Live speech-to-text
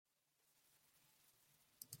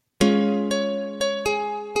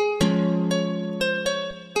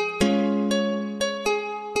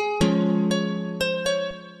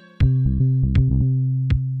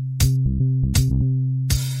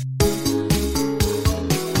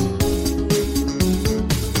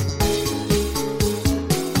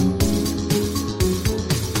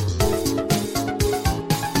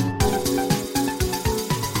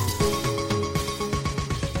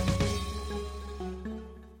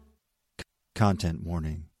Content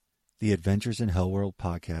warning. The Adventures in HellwQrld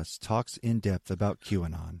podcast talks in depth about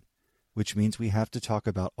QAnon, which means we have to talk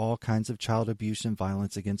about all kinds of child abuse and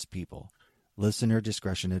violence against people. Listener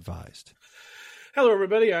discretion advised. Hello,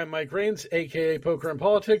 everybody. I'm Mike Rains, a.k.a. Poker and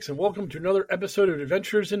Politics, and welcome to another episode of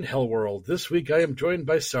Adventures in HellwQrld. This week, I am joined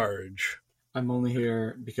by Sarge. I'm only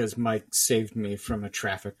here because Mike saved me from a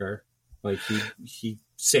trafficker. Like, he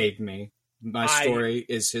saved me. My story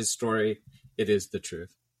is his story. It is the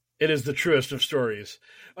truth. It is the truest of stories.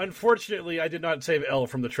 Unfortunately, I did not save Elle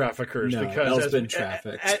from the traffickers because Elle's been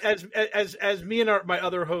trafficked. As me and my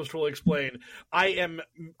other host will explain, I am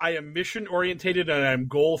mission orientated and I'm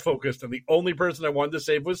goal focused, and the only person I wanted to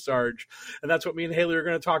save was Sarge, and that's what me and Haley are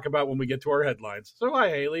going to talk about when we get to our headlines. So hi,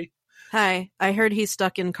 Haley. Hi. I heard he's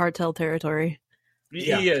stuck in cartel territory.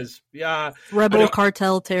 He is. Yeah. Rebel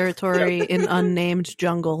cartel territory in unnamed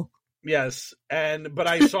jungle. Yes, but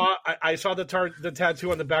I saw the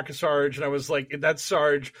tattoo on the back of Sarge, and I was like, "That's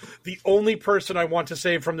Sarge, the only person I want to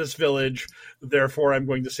save from this village. Therefore, I'm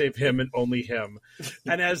going to save him and only him."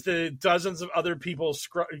 And as the dozens of other people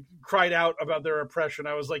cried out about their oppression,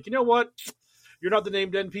 I was like, "You know what? You're not the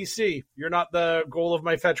named NPC. You're not the goal of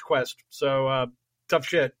my fetch quest. So tough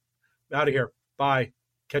shit. Out of here. Bye.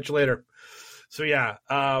 Catch you later." So yeah.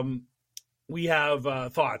 We have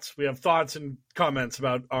thoughts. We have thoughts and comments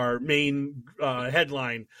about our main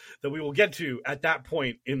headline that we will get to at that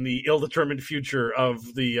point in the ill-determined future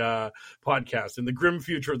of the podcast. In the grim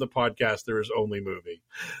future of the podcast, there is only movie.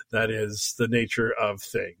 That is the nature of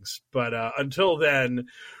things. But until then,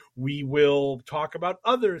 we will talk about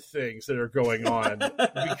other things that are going on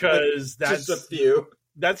because that's just a few.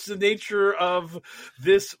 That's the nature of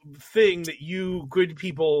this thing that you good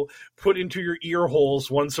people put into your ear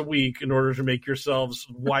holes once a week in order to make yourselves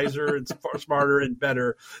wiser and smarter and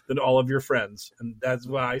better than all of your friends. And that's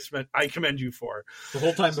what I commend you for. The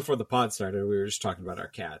whole time before the pod started, we were just talking about our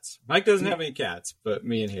cats. Mike doesn't have any cats, but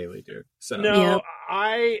me and Haley do. So no, yep.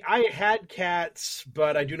 I had cats,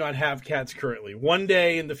 but I do not have cats currently. One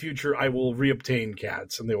day in the future, I will reobtain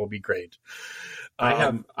cats, and they will be great. I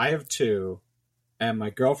have two. And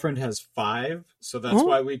my girlfriend has 5, so that's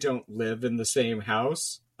why we don't live in the same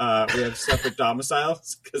house. We have separate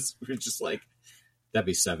domiciles because we're just like, that'd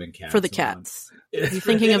be 7 cats. For the cats. You're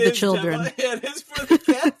thinking of the children. It is for the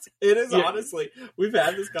cats. It is, yeah. Honestly. We've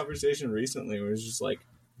had this conversation recently. It was just like,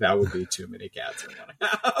 that would be too many cats in one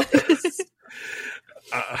house.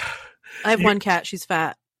 I have one cat. She's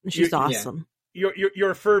fat. And she's awesome. Yeah.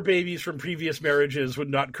 Your fur babies from previous marriages would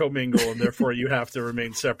not commingle, and therefore you have to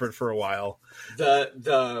remain separate for a while.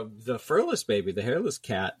 The furless baby, the hairless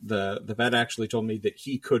cat, the vet actually told me that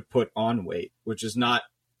he could put on weight, which is not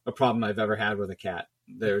a problem I've ever had with a cat.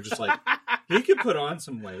 They're just like, he could put on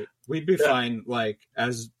some weight. We'd be fine, like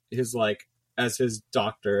as his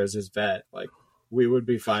doctor, as his vet, like we would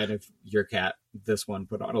be fine if your cat, this one,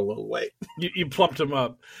 put on a little weight. You plumped him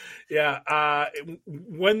up. Yeah.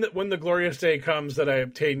 When the glorious day comes that I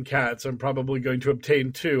obtain cats, I'm probably going to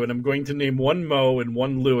obtain 2, and I'm going to name one Mo and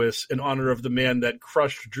one Lewis in honor of the man that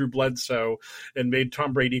crushed Drew Bledsoe and made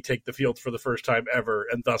Tom Brady take the field for the first time ever,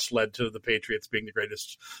 and thus led to the Patriots being the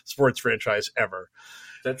greatest sports franchise ever.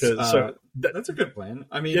 That's a good plan.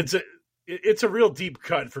 I mean, it's a real deep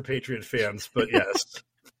cut for Patriot fans, but yes.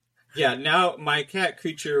 Yeah, now my cat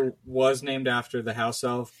Creature was named after the house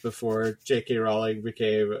elf before J.K. Rowling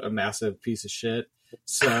became a massive piece of shit.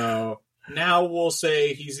 So now we'll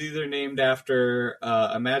say he's either named after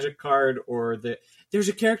a magic card or there's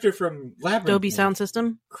a character from Labyrinth. Dolby Sound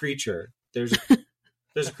System? Creature. There's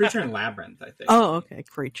a creature in Labyrinth, I think. Oh, okay,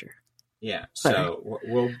 Creature. Yeah, so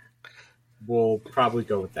we'll probably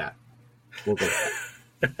go with that. We'll go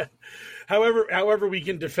with that. However, we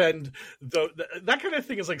can defend that kind of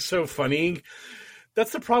thing is like so funny.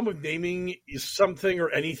 That's the problem with naming something or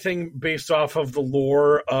anything based off of the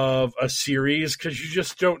lore of a series, because you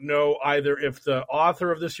just don't know either if the author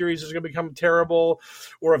of the series is going to become terrible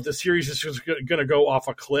or if the series is just going to go off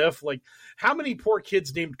a cliff. Like, how many poor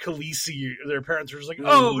kids named Khaleesi, their parents were just like,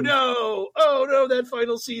 oh no, that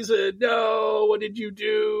final season, no, what did you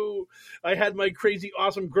do? I had my crazy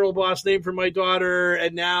awesome girl boss name for my daughter,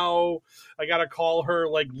 and now I got to call her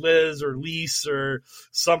like Liz or Lise or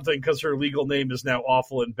something because her legal name is now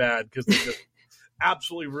awful and bad because they just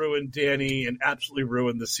absolutely ruined Dany and absolutely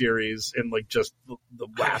ruined the series in like just the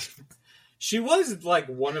last. She was like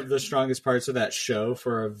one of the strongest parts of that show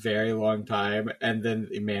for a very long time, and then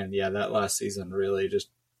that last season really just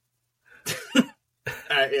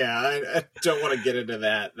I don't want to get into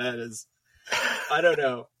that. That is, I don't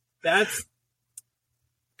know. That's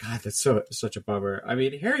such a bummer. I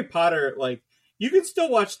mean, Harry Potter, like, you can still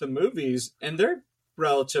watch the movies and they're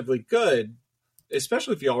relatively good,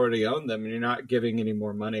 especially if you already own them and you're not giving any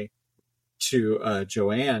more money to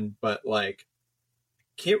Joanne, but like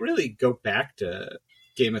can't really go back to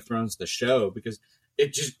Game of Thrones the show because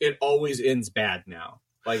it always ends bad now.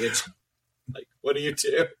 Like it's like, what do you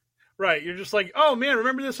do? Right, you're just like, oh man,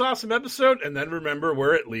 remember this awesome episode, and then remember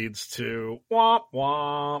where it leads to. Womp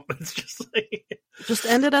womp. It's just like, just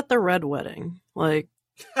end it at the red wedding, like,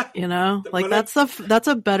 you know, like What that's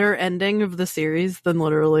a better ending of the series than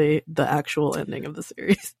literally the actual ending of the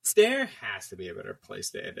series. There has to be a better place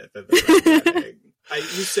to end it than the red wedding.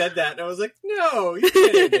 You said that, and I was like, no, you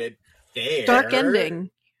can't end it there. Dark ending,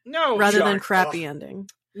 no, rather than dark. crappy ending.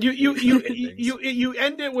 You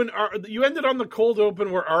end it when you end it on the cold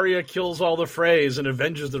open where Arya kills all the Freys and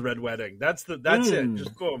avenges the Red Wedding. That's it.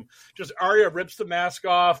 Just boom. Just Arya rips the mask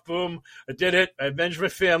off. Boom. I did it. I avenged my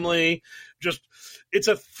family. Just it's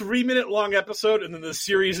a 3-minute long episode, and then the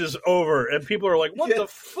series is over, and people are like, "What the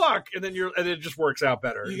fuck?" And then it just works out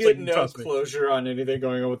better. You It's get like, no trust me. closure on anything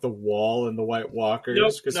going on with the Wall and the White Walkers.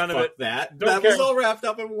 Nope, Because none of fuck it. that. Don't That care. was all wrapped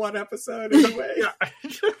up in one episode anyway. Yeah.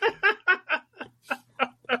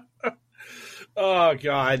 Oh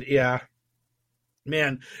God, yeah,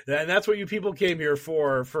 man, and that's what you people came here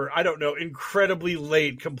for I don't know, incredibly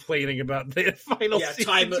late complaining about the final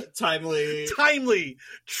season. timely,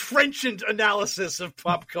 trenchant analysis of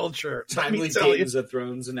pop culture. Timely Games of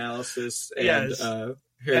Thrones analysis and Yes.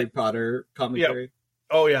 Harry Potter commentary.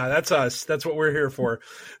 Oh yeah, that's us. That's what we're here for.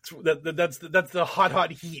 That's the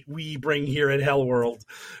hot heat we bring here at HellwQrld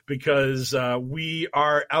because we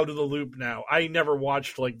are out of the loop now. I never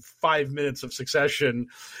watched like 5 minutes of Succession,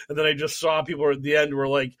 and then I just saw people at the end were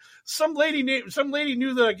like, some lady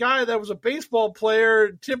knew that a guy that was a baseball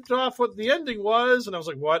player tipped off what the ending was, and I was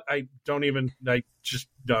like, what? I just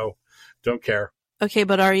don't care. Okay,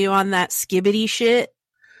 but are you on that Skibbity shit?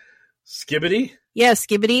 Skibbity? Yeah,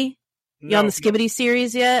 Skibbity. You on the No. Skibbity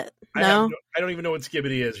series yet? No. I don't even know what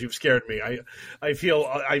Skibbity is. You've scared me. I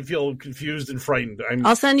feel confused and frightened.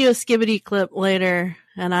 I'll send you a Skibbity clip later,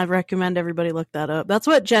 and I'd recommend everybody look that up. That's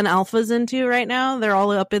what Gen Alpha's into right now. They're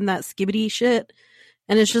all up in that Skibbity shit,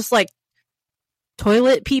 and it's just like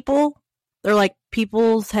toilet people. They're like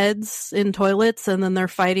people's heads in toilets, and then they're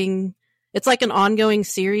fighting. It's like an ongoing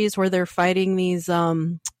series where they're fighting these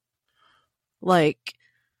like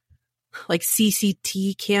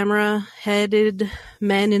CCT camera headed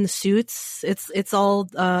men in suits. It's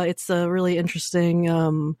a really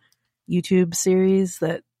interesting YouTube series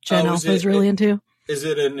that Gen Alpha is really into. Is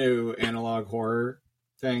it a new analog horror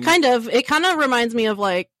thing? Kind of. It kind of reminds me of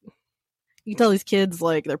like, you can tell these kids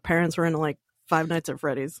like their parents were into like Five Nights at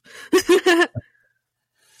Freddy's.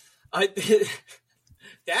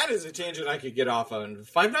 That is a tangent I could get off on.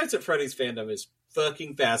 Five Nights at Freddy's fandom is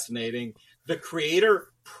fucking fascinating. The creator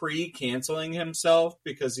pre-canceling himself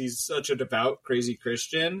because he's such a devout, crazy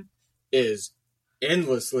Christian is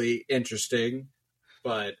endlessly interesting.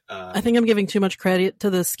 But I think I'm giving too much credit to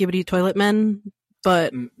the Skibbity toilet men,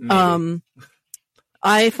 but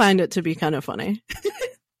I find it to be kind of funny.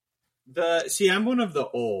 I'm one of the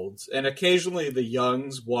olds, and occasionally the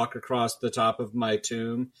youngs walk across the top of my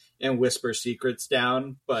tomb and whisper secrets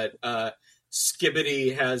down, but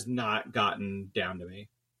Skibbity has not gotten down to me.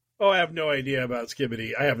 Oh, I have no idea about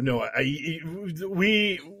Skibbity. I have no. I'm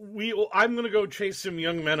gonna go chase some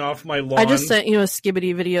young men off my lawn. I just sent you a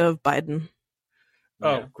Skibbity video of Biden.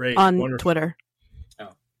 Oh, Yeah. great! On Wonderful. Twitter.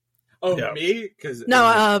 Oh, Yeah. me? Because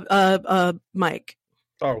Mike.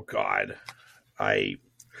 Oh God,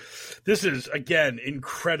 This is again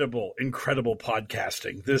incredible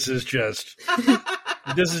podcasting. This is just.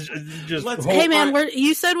 Hey man,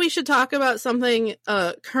 you said we should talk about something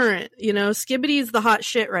current. You know, Skibbity's the hot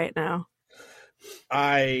shit right now.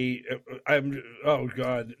 I'm. Oh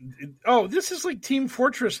God. Oh, this is like Team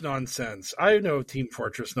Fortress nonsense. I know Team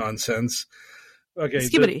Fortress nonsense. Okay,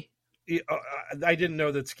 Skibbity. I didn't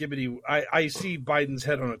know that Skibbity. I see Biden's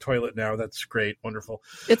head on a toilet now. That's great, wonderful.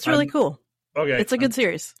 It's really cool. Okay, it's a good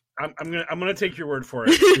series. I'm gonna take your word for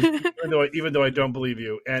it, even though I don't believe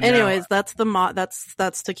you. And anyways, that's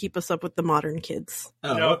that's to keep us up with the modern kids.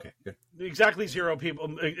 Oh, no, okay, good. Exactly 0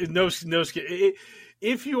 people. No.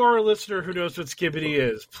 If you are a listener who knows what Skibbity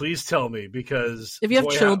is, please tell me, because if you have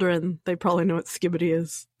children, they probably know what Skibbity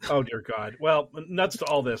is. Oh dear God! Well, nuts to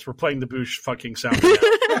all this. We're playing the Boosh fucking sound.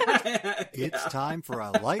 It's time for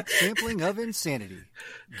a light sampling of insanity.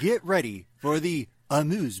 Get ready for the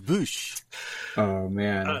amuse-bouche. Oh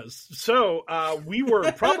man! So we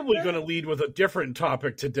were probably going to lead with a different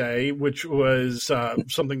topic today, which was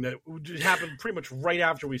something that happened pretty much right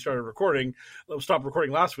after we started recording. Stopped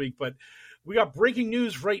recording last week, but we got breaking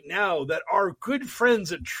news right now that our good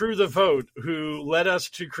friends at True the Vote, who led us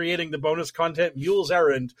to creating the bonus content Mule's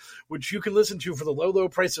Errand, which you can listen to for the low, low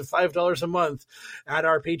price of $5 a month at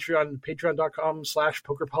our Patreon,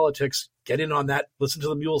 patreon.com/pokerpolitics. Get in on that. Listen to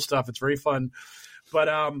the Mule stuff. It's very fun.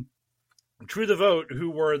 But True the Vote, who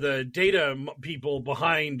were the data people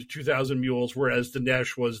behind 2000 Mules, whereas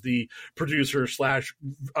Dinesh was the producer /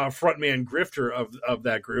 frontman grifter of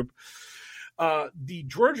that group. The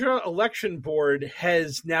Georgia Election Board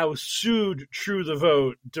has now sued True the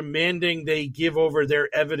Vote, demanding they give over their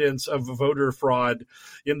evidence of voter fraud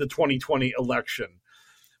in the 2020 election.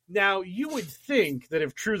 Now, you would think that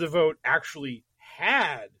if True the Vote actually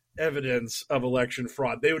had evidence of election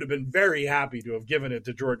fraud, they would have been very happy to have given it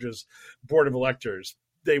to Georgia's Board of Electors.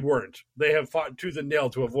 They weren't. They have fought tooth and nail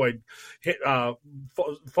to avoid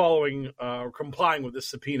complying with this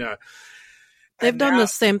subpoena. They've done the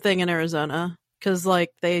same thing in Arizona because,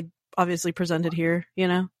 like, they obviously presented here, you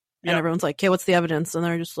know, and everyone's like, "Okay, what's the evidence?" And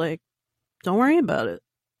they're just like, "Don't worry about it."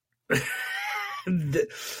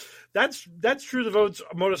 That's True the Vote's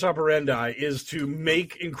modus operandi, is to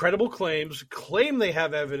make incredible claims, claim they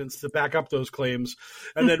have evidence to back up those claims,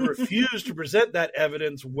 and then refuse to present that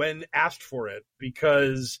evidence when asked for it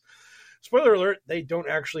because, spoiler alert, they don't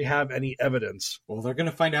actually have any evidence. Well, they're going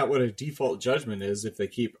to find out what a default judgment is if they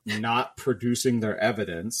keep not producing their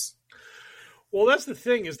evidence. Well, that's the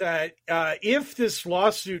thing, is that if this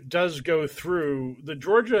lawsuit does go through, the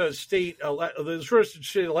Georgia State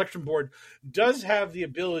Election Board does have the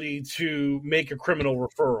ability to make a criminal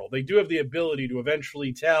referral. They do have the ability to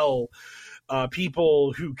eventually tell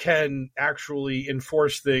people who can actually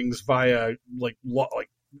enforce things via like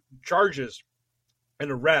charges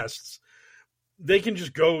and arrests. They can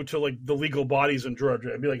just go to like the legal bodies in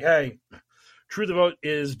Georgia and be like, "Hey, True the Vote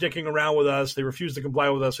is dicking around with us. They refuse to comply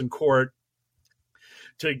with us in court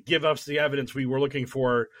to give us the evidence we were looking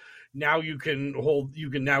for. Now you can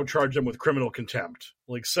now charge them with criminal contempt."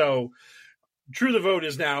 Like, so True the Vote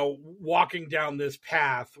is now walking down this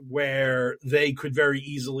path where they could very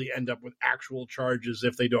easily end up with actual charges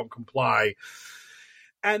if they don't comply.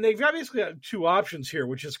 And they've obviously got two options here,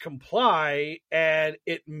 which is comply and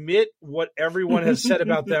admit what everyone has said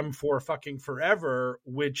about them for fucking forever,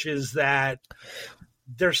 which is that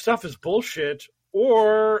their stuff is bullshit,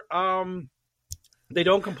 or they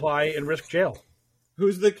don't comply and risk jail.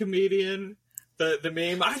 Who's the comedian? The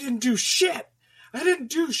meme, "I didn't do shit. I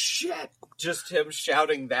didn't do shit." Just him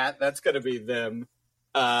shouting that. That's going to be them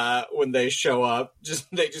when they show up.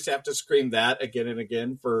 They just have to scream that again and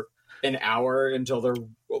again for an hour until they're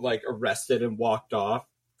like arrested and walked off.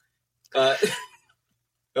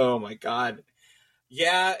 Oh my God.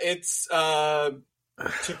 Yeah, it's to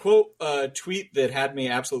quote a tweet that had me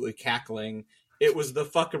absolutely cackling. It was the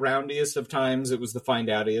fuck aroundiest of times. It was the find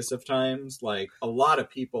outiest of times. Like, a lot of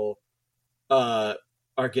people are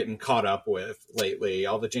getting caught up with lately.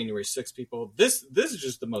 All the January 6th people. This is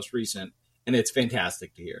just the most recent, and it's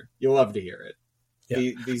fantastic to hear. You'll love to hear it.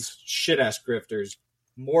 Yeah. These shit-ass grifters,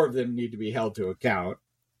 more of them need to be held to account.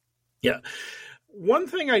 Yeah. One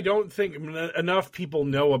thing I don't think enough people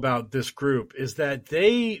know about this group is that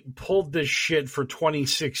they pulled this shit for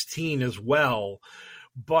 2016 as well,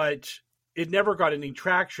 but it never got any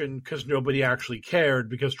traction because nobody actually cared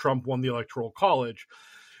because Trump won the Electoral College.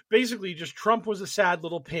 Basically, just Trump was a sad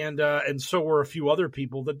little panda, and so were a few other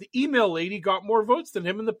people, that the email lady got more votes than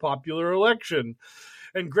him in the popular election.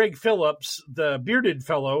 And Greg Phillips, the bearded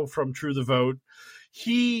fellow from True the Vote,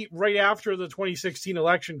 he, right after the 2016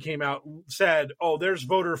 election came out, said, "Oh, there's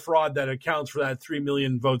voter fraud that accounts for that 3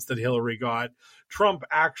 million votes that Hillary got. Trump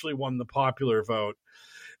actually won the popular vote."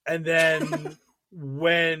 And then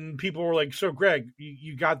when people were like, "So, Greg,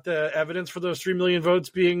 you got the evidence for those 3 million votes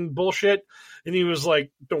being bullshit?" And he was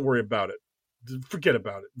like, "Don't worry about it. Forget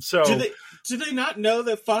about it." So do they not know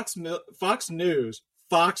that Fox News,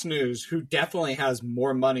 who definitely has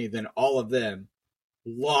more money than all of them,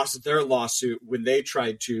 lost their lawsuit when they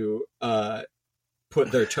tried to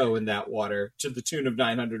put their toe in that water to the tune of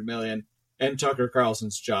 $900 million and Tucker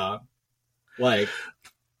Carlson's job? Like,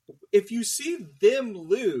 if you see them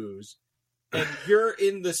lose and you're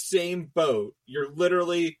in the same boat, you're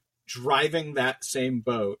literally driving that same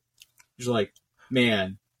boat, you're like,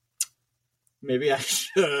 man, maybe I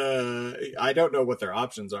should. I don't know what their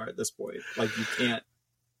options are at this point. Like, you can't.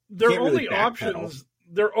 Their only options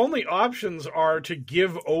are to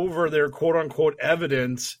give over their quote unquote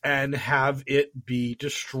evidence and have it be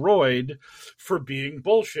destroyed for being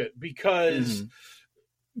bullshit. Because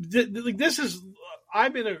this is,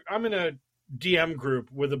 I'm in a DM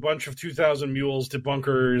group with a bunch of 2000 Mules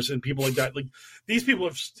debunkers and people like that. Like, these people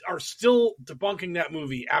are still debunking that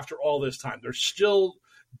movie after all this time. They're still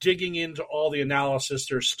digging into all the analysis.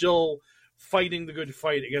 They're still fighting the good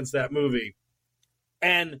fight against that movie.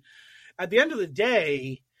 And at the end of the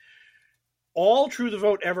day, all True the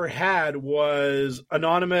Vote ever had was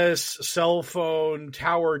anonymous cell phone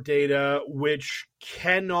tower data, which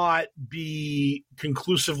cannot be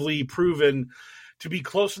conclusively proven to be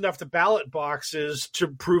close enough to ballot boxes to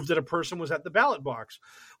prove that a person was at the ballot box.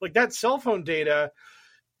 Like, that cell phone data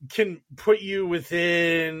can put you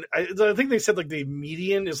within, I think they said like the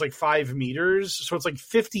median is like 5 meters. So it's like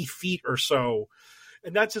 50 feet or so.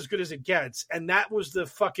 And that's as good as it gets. And that was the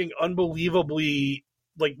fucking unbelievably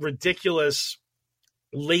like ridiculous,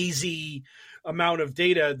 lazy amount of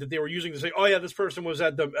data that they were using to say, oh yeah, this person was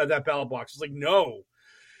at that ballot box. It's like, no.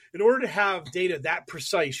 In order to have data that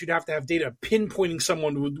precise, you'd have to have data pinpointing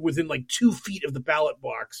someone within like 2 feet of the ballot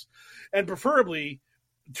box, and preferably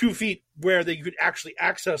 2 feet where they could actually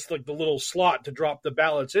access like the little slot to drop the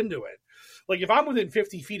ballots into it. Like, if I'm within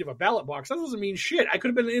 50 feet of a ballot box, that doesn't mean shit. I could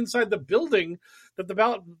have been inside the building that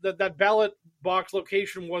that ballot box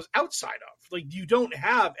location was outside of. Like, you don't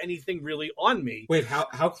have anything really on me. Wait,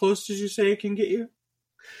 how close did you say it can get you?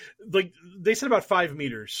 Like, they said about 5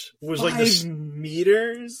 meters was 5 like this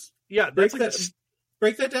meters. Yeah, break that's like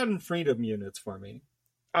break that down in freedom units for me.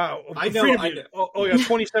 I know. Oh yeah,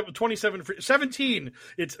 27 17.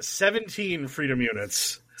 It's 17 freedom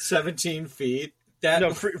units. 17 feet.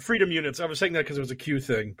 Freedom units. I was saying that because it was a Q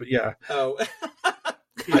thing, but yeah. Oh,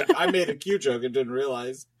 yeah. I made a Q joke and didn't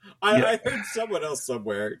realize. I heard someone else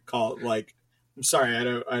somewhere call it like. I'm sorry, I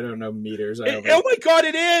don't know meters. Oh my god,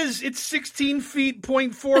 it is! It's 16 feet,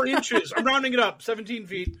 0.4 inches. I'm rounding it up. 17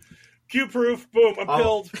 feet. Q-proof. Boom. I'm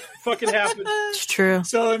pilled. Fucking happened. It's true.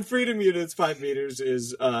 So in freedom units, 5 meters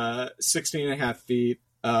is 16 and a half feet.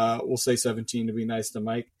 We'll say 17 to be nice to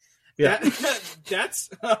Mike. Yeah.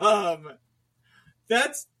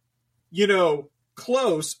 That's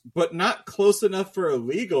close, but not close enough for a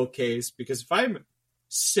legal case, because if I'm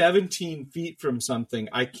 17 feet from something,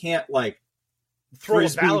 I can't throw a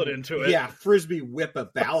ballot into it. Yeah, frisbee whip a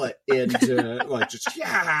ballot into I'm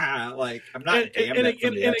not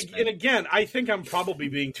and again, I think I'm probably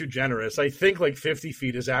being too generous. I think 50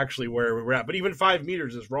 feet is actually where we're at, but even 5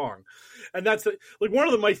 meters is wrong. And that's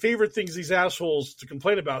one of my favorite things these assholes to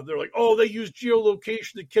complain about. They're like, oh, they use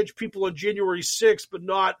geolocation to catch people on January 6th, but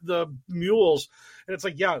not the mules. And it's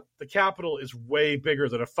like, yeah, the Capitol is way bigger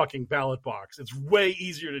than a fucking ballot box. It's way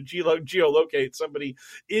easier to geolocate somebody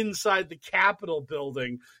inside the Capitol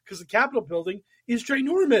building, because the Capitol building is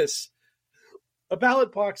ginormous. A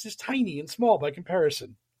ballot box is tiny and small by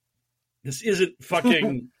comparison. This isn't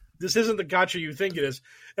fucking... This isn't the gotcha you think it is.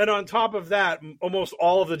 And on top of that, almost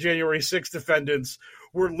all of the January 6th defendants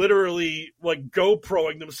were literally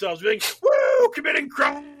GoProing themselves, being like, woo, committing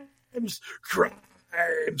crimes.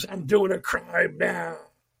 I'm doing a crime now.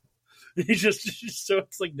 So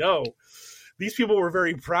it's like, no. These people were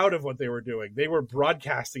very proud of what they were doing. They were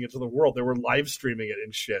broadcasting it to the world. They were live streaming it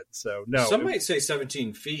and shit. So no. Some might say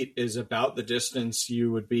 17 feet is about the distance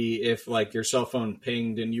you would be if your cell phone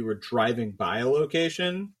pinged and you were driving by a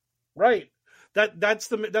location. Right. That's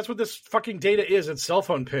what this fucking data is. It's cell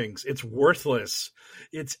phone pings. It's worthless.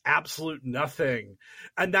 It's absolute nothing.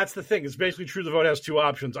 And that's the thing. It's basically true. The vote has two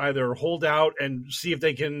options: either hold out and see if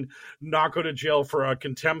they can not go to jail for a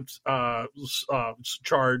contempt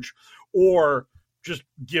charge, or just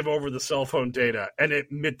give over the cell phone data and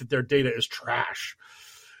admit that their data is trash.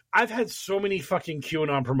 I've had so many fucking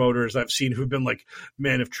QAnon promoters I've seen who've been like,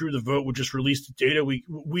 man, if True the Vote would just release the data, we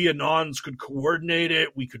Anons could coordinate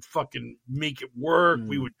it. We could fucking make it work.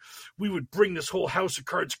 We would bring this whole house of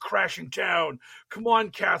cards crashing down. Come on,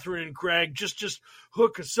 Catherine and Greg, just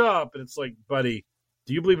hook us up. And it's like, buddy,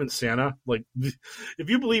 do you believe in Santa? If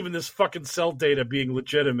you believe in this fucking cell data being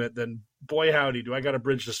legitimate, then boy howdy, do I got a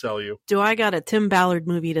bridge to sell you. Do I got a Tim Ballard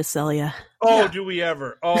movie to sell you? Oh, yeah. Do we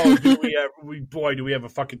ever? Oh, do we ever? Do we have a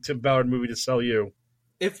fucking Tim Ballard movie to sell you?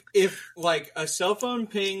 If a cell phone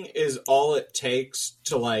ping is all it takes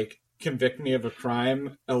to convict me of a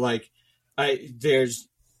crime, you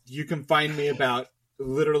can find me about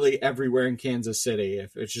literally everywhere in Kansas City.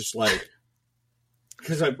 If it's just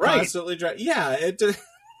because I'm constantly driving. Yeah,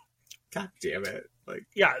 God damn it.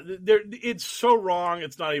 Yeah, it's so wrong.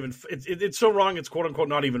 It's not even. It's so wrong. It's quote unquote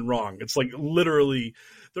not even wrong. It's literally,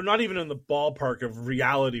 they're not even in the ballpark of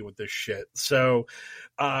reality with this shit. So,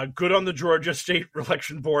 good on the Georgia State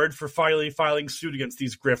Election Board for filing suit against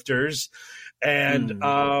these grifters, and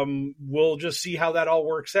we'll just see how that all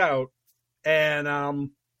works out. And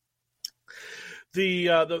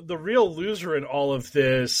The real loser in all of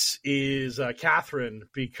this is Catherine,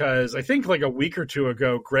 because I think like a week or two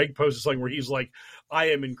ago, Greg posted something where he's like,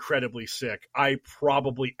 I am incredibly sick. I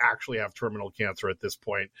probably actually have terminal cancer at this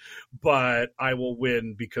point, but I will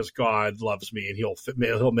win because God loves me and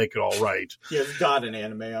he'll make it all right. He has God and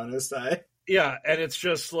anime on his side. Yeah, and it's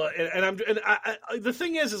just like, the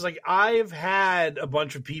thing is like I've had a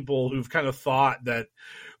bunch of people who've kind of thought that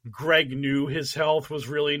Greg knew his health was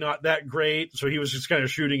really not that great, so he was just kind of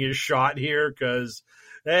shooting his shot here because,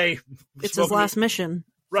 hey, it's his last mission,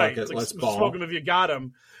 right? It's like, smoke him if you got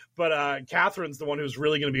him. But Catherine's the one who's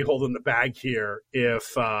really going to be holding the bag here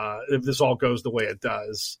if this all goes the way it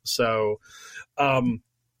does. So,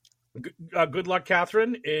 good luck,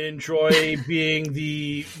 Catherine. Enjoy being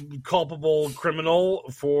the culpable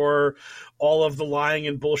criminal for all of the lying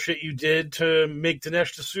and bullshit you did to make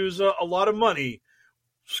Dinesh D'Souza a lot of money.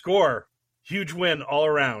 Score. Huge win all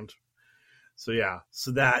around. So yeah.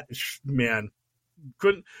 So that, man,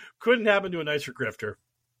 couldn't happen to a nicer grifter.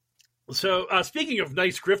 So speaking of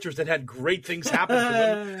nice grifters that had great things happen to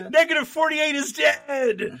them, Negative 48 is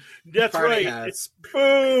dead. That's Party right. hats.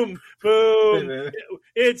 Boom.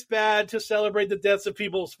 It's bad to celebrate the deaths of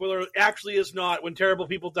people. Spoiler, actually is not. When terrible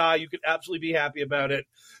people die, you can absolutely be happy about it.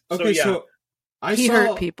 Okay, so he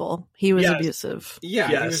hurt people. He was abusive.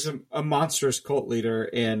 Yeah, yes. He was a monstrous cult leader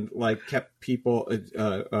and like kept people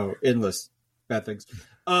endless bad things.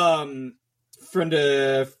 Friend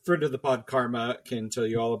of the pod, Karma, can tell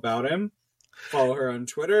you all about him. Follow her on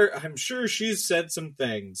Twitter. I'm sure she's said some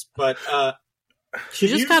things, but she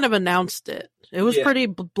just kind of announced it. It was pretty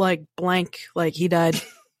blank, like he died.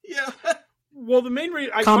 Yeah. Well, the main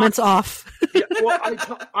reason comments off.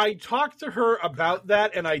 I talked to her about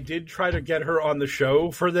that, and I did try to get her on the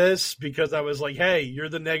show for this because I was like, "Hey, you're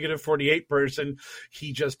the Negative 48 person.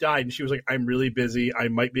 He just died," and she was like, "I'm really busy. I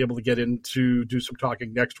might be able to get in to do some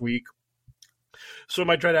talking next week." So I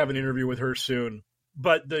might try to have an interview with her soon.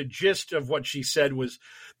 But the gist of what she said was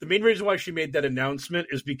the main reason why she made that announcement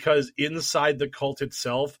is because inside the cult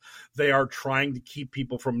itself, they are trying to keep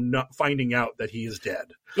people from not finding out that he is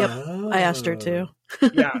dead. Yep. I asked her too.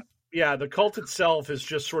 Yeah. The cult itself is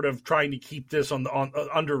just sort of trying to keep this on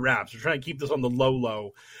under wraps. They're trying to keep this on the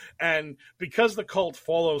low. And because the cult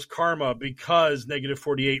follows Karma, because Negative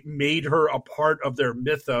 48 made her a part of their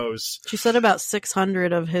mythos. She said about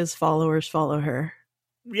 600 of his followers follow her.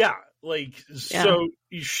 Yeah. So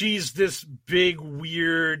she's this big,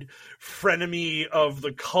 weird frenemy of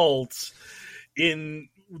the cult in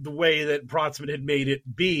the way that Brotzman had made it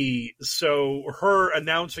be. So her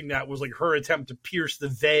announcing that was like her attempt to pierce the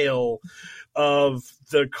veil of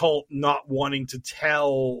the cult not wanting to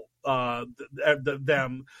tell the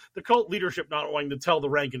cult leadership not wanting to tell the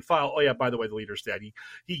rank and file. Oh yeah, by the way, the leader's dead.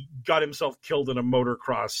 He got himself killed in a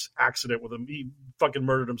motocross accident with him. He fucking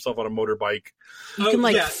murdered himself on a motorbike. You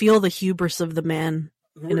can feel the hubris of the man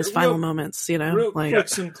in his final moments, you know? Real quick,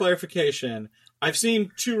 some clarification. I've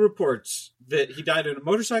seen two reports that he died in a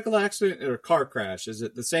motorcycle accident or a car crash. Is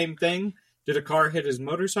it the same thing? Did a car hit his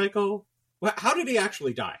motorcycle? How did he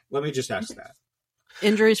actually die? Let me just ask that.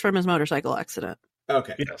 Injuries from his motorcycle accident.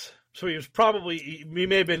 Okay. Yes. So he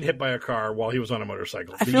may have been hit by a car while he was on a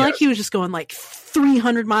motorcycle. I feel like he was just going like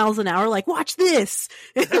 300 miles an hour, like, watch this.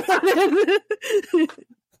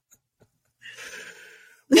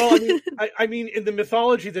 Well, I mean, in the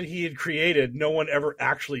mythology that he had created, no one ever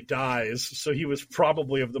actually dies. So he was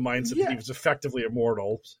probably of the mindset that he was effectively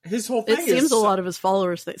immortal. His whole thing a lot of his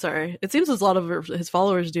followers it seems a lot of his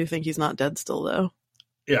followers do think he's not dead still, though.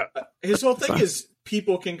 Yeah. His whole thing is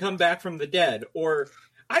people can come back from the dead.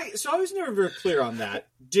 So I was never very clear on that.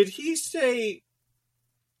 Did he say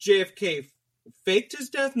JFK faked his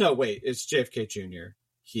death? No, wait, it's JFK Jr.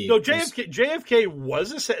 JFK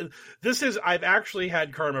was I've actually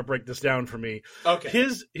had Karma break this down for me. Okay.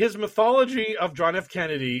 His mythology of John F.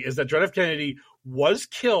 Kennedy is that John F. Kennedy was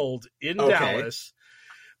killed in Dallas,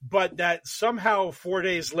 but that somehow 4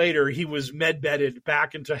 days later he was med-bedded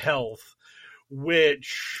back into health,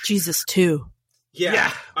 which... Jesus, too.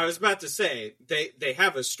 Yeah, I was about to say, they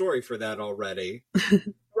have a story for that already.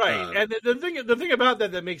 Right, and the thing about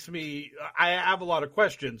that makes me, I have a lot of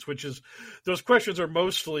questions, which is, those questions are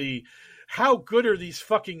mostly, how good are these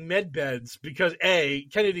fucking med beds? Because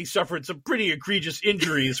Kennedy suffered some pretty egregious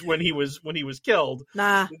injuries when he was killed.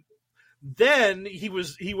 Nah. Then he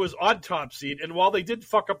was autopsied, and while they did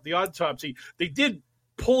fuck up the autopsy, they did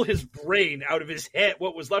pull his brain out of his head,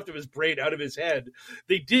 what was left of his brain out of his head.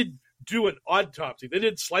 They did do an autopsy. They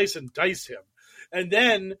did slice and dice him. And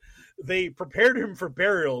then they prepared him for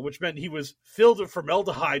burial, which meant he was filled with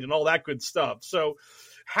formaldehyde and all that good stuff. So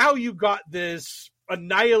how you got this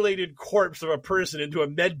annihilated corpse of a person into a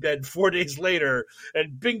med bed 4 days later,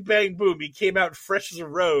 and bing, bang, boom, he came out fresh as a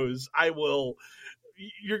rose,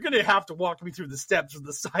 you're going to have to walk me through the steps of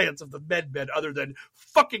the science of the med bed other than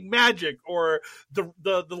fucking magic or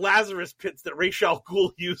the Lazarus pits that Ra's al Ghul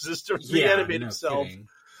uses to reanimate himself. Kidding.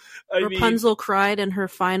 Rapunzel cried and her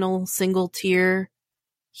final single tear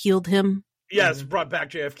healed him. Yes, brought back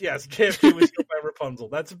JFK. Yes, JFK was killed by Rapunzel.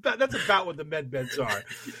 That's about what the med beds are.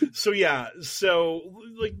 So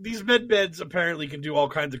like these med beds apparently can do all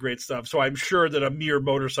kinds of great stuff. So I'm sure that a mere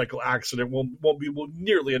motorcycle accident won't be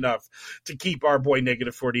nearly enough to keep our boy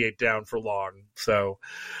 -48 down for long. So,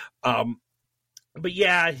 but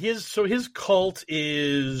yeah, his cult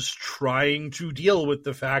is trying to deal with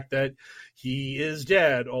the fact that he is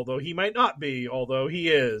dead, although he might not be, although he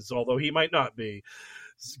is, although he might not be,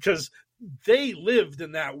 because they lived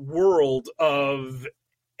in that world of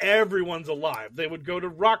everyone's alive. They would go to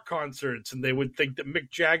rock concerts and they would think that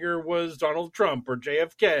Mick Jagger was Donald Trump or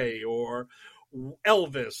JFK or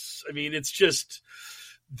Elvis. I mean, it's just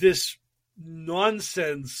this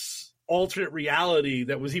nonsense alternate reality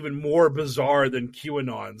that was even more bizarre than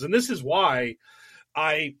QAnon's. And this is why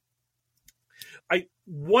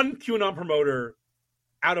one QAnon promoter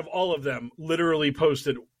out of all of them literally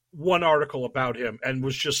posted one article about him and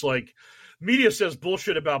was just like, media says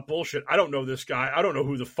bullshit about bullshit. I don't know this guy. I don't know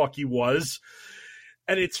who the fuck he was.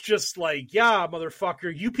 And it's just like, yeah,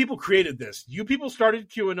 motherfucker, you people created this. You people started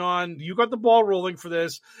QAnon. You got the ball rolling for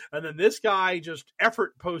this. And then this guy just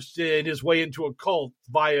effort posted his way into a cult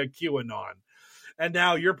via QAnon. And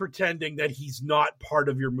now you're pretending that he's not part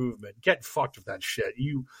of your movement. Get fucked with that shit.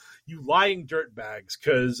 You lying dirtbags,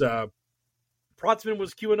 because Protzman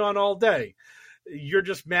was QAnon all day. You're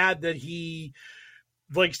just mad that he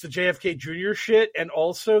likes the JFK Jr. shit, and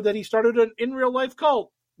also that he started an in real life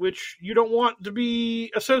cult, which you don't want to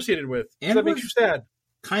be associated with. And that makes you sad.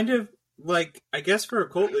 Kind of like, I guess for a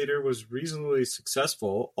cult leader, was reasonably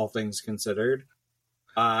successful, all things considered.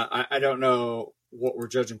 I don't know what we're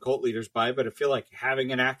judging cult leaders by, but I feel like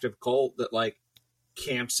having an active cult that like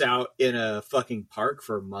camps out in a fucking park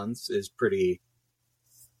for months is pretty,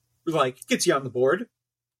 like, gets you on the board.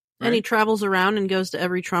 Right? And he travels around and goes to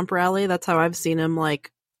every Trump rally. That's how I've seen him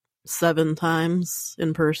like 7 times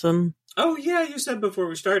in person. Oh yeah, you said before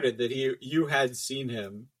we started that you had seen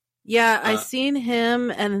him. Yeah, I seen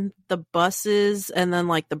him and the buses and then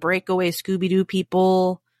like the breakaway Scooby-Doo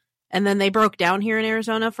people. And then they broke down here in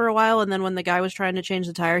Arizona for a while. And then when the guy was trying to change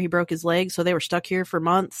the tire, he broke his leg. So they were stuck here for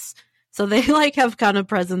months. So they like have kind of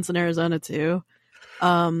presence in Arizona too.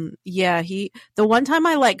 Yeah, the one time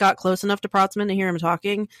I like got close enough to Protzman to hear him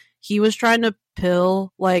talking, he was trying to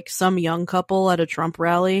pill like some young couple at a Trump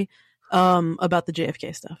rally about the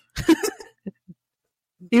JFK stuff.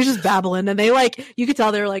 He was just babbling, and they like, you could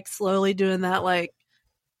tell they were like slowly doing that like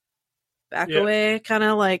back away, kind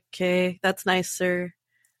of like, okay, that's nice, sir.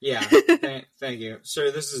 Yeah, thank you, sir.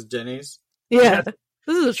 This is Denny's. Yeah,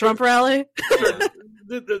 this is a Trump rally.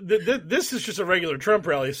 This is just a regular Trump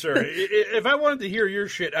rally, sir. If I wanted to hear your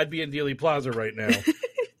shit, I'd be in Dealey Plaza right now.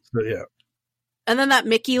 So, yeah. And then that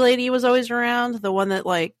Mickey lady was always around. The one that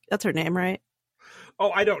like, that's her name, right? Oh,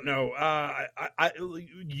 I don't know.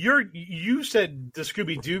 You said the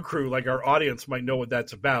Scooby-Doo crew, like our audience might know what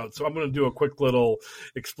that's about. So I'm going to do a quick little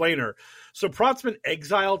explainer. So Protzman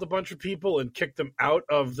exiled a bunch of people and kicked them out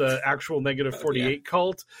of the actual -48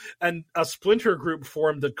 cult. And a splinter group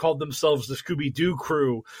formed that called themselves the Scooby-Doo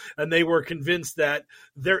crew. And they were convinced that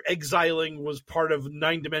their exiling was part of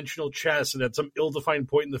 9-dimensional chess. And at some ill-defined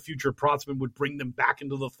point in the future, Protzman would bring them back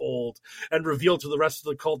into the fold and reveal to the rest of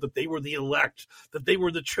the cult that they were the elect, that they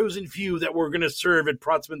were the chosen few that were going to serve at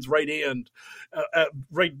Protzman's right hand, at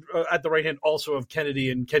the right hand also of Kennedy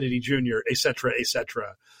and Kennedy Jr., etc.,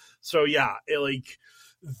 etc. So yeah,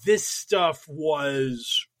 this stuff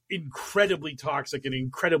was incredibly toxic and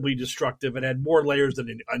incredibly destructive and had more layers than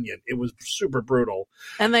an onion. It was super brutal.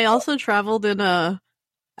 And they also traveled in a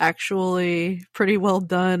actually pretty well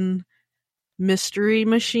done mystery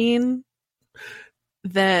machine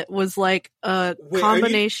that was like a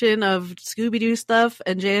combination of Scooby-Doo stuff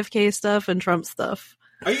and JFK stuff and Trump stuff.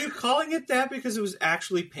 Are you calling it that because it was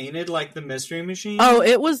actually painted like the Mystery Machine? Oh,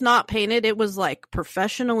 it was not painted. It was like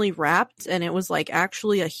professionally wrapped, and it was like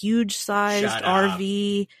actually a huge sized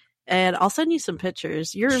RV. And I'll send you some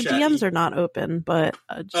pictures. Your DMs are not open, but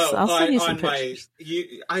I'll send you some pictures.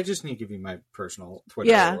 I just need to give you my personal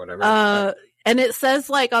Twitter or whatever. And it says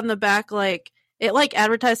like on the back, like it like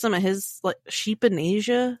advertised some of his like Sheep in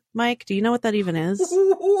Asia. Mike, do you know what that even is?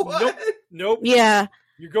 Nope. Yeah.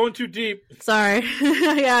 You're going too deep. Sorry.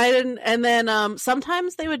 Yeah, I didn't. And then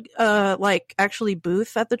sometimes they would like actually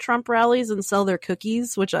booth at the Trump rallies and sell their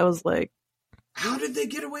cookies, which I was like, how did they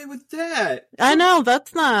get away with that? I know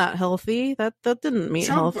that's not healthy. That didn't meet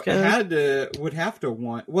Trump health code. would have to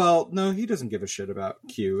want. Well, no, he doesn't give a shit about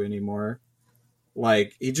Q anymore.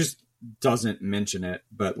 Like, he just doesn't mention it,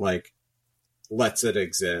 but like lets it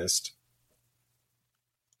exist.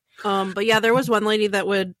 But yeah, there was one lady that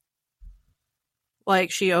would,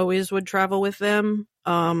 like, she always would travel with them.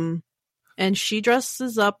 And she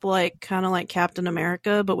dresses up like kind of like Captain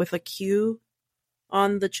America, but with a Q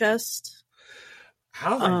on the chest.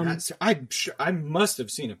 How have I not? I must have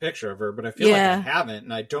seen a picture of her, but I feel like I haven't,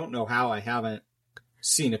 and I don't know how I haven't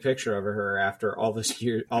seen a picture of her after all these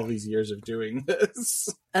years of doing this.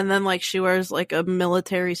 And then like she wears like a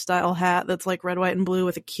military style hat that's like red, white, and blue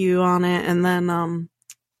with a Q on it, and then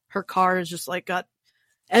her car is just like got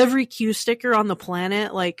every Q sticker on the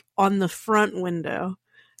planet like on the front window.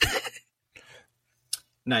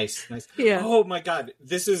 Nice. Yeah. Oh my god,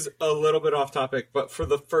 this is a little bit off topic, but for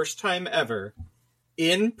the first time ever,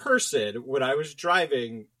 in person, when I was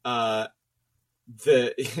driving, so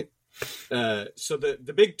the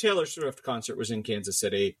big Taylor Swift concert was in Kansas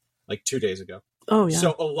City like 2 days ago. Oh yeah.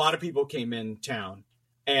 So a lot of people came in town,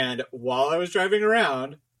 and while I was driving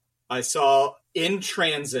around, I saw in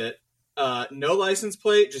transit, no license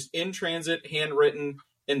plate, just in transit, handwritten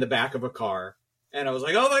in the back of a car. And I was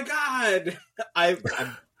like, oh my God,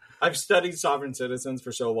 I've studied sovereign citizens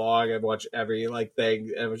for so long. I've watched every like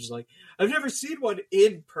thing. And I was just like, I've never seen one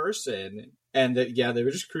in person. And yeah, they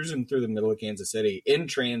were just cruising through the middle of Kansas City in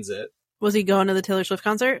transit. Was he going to the Taylor Swift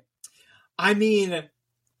concert? I mean,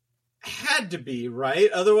 had to be,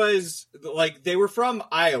 right? Otherwise, like, they were from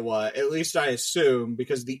Iowa, at least I assume,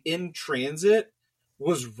 because the in transit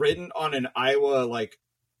was written on an Iowa like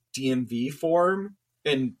DMV form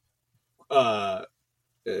and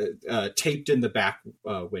taped in the back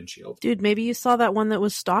windshield. Dude, maybe you saw that one that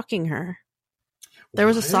was stalking her. There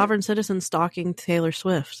was a sovereign citizen stalking Taylor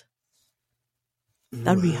Swift.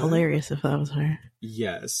 That would be hilarious if that was her.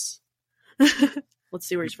 Yes. Let's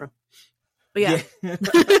see where he's from. But yeah.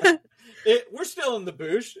 We're still in the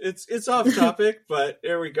bush. It's off topic, but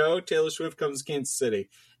there we go. Taylor Swift comes to Kansas City.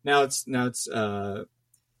 Now it's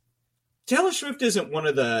Taylor Swift isn't one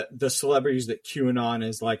of the celebrities that QAnon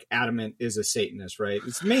is like adamant is a Satanist, right?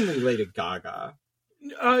 It's mainly Lady Gaga.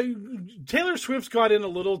 Taylor Swift got in a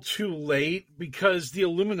little too late because the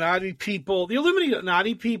Illuminati people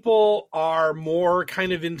are more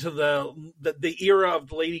kind of into the era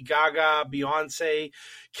of Lady Gaga, Beyonce.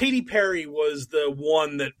 Katy Perry was the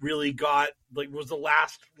one that really was the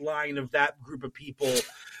last line of that group of people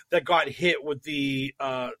that got hit with the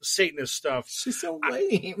Satanist stuff. She's so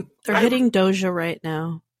lame. They're hitting Doja right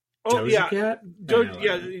now. Oh Doja Cat?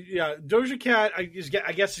 Doja Cat. I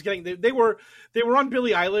guess is getting. They were on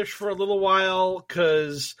Billie Eilish for a little while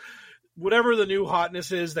because whatever the new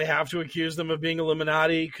hotness is, they have to accuse them of being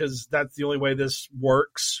Illuminati because that's the only way this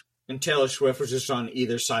works. And Taylor Swift was just on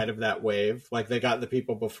either side of that wave. Like, they got the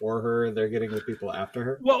people before her, they're getting the people after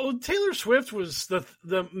her. Well, Taylor Swift was the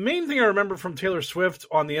main thing I remember from Taylor Swift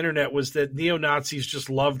on the internet was that neo-Nazis just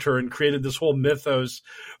loved her and created this whole mythos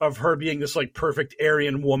of her being this like perfect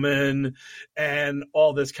Aryan woman and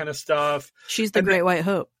all this kind of stuff. She's the Great White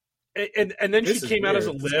Hope. And then she came out as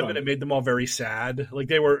a lib, and it made them all very sad. Like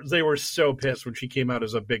they were so pissed when she came out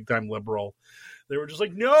as a big time liberal. They were just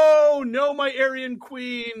like, no, my Aryan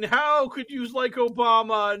queen. How could you like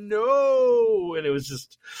Obama? No. And it was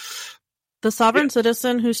just... The sovereign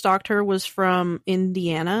citizen who stalked her was from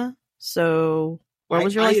Indiana. So where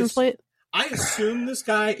was your license plate? I assume this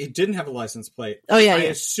guy, it didn't have a license plate. Oh, yeah. I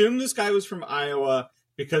assume this guy was from Iowa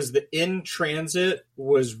because the in transit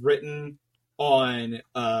was written on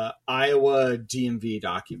Iowa DMV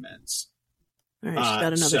documents. All right, she's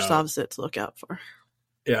got another Sovsit to look out for.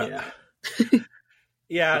 Yeah.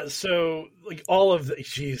 Yeah, so like all of the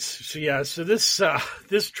so this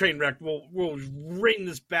train wreck we'll rein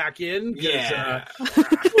this back in. Yeah.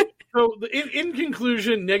 So in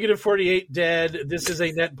conclusion, -48 dead. This is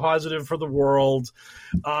a net positive for the world.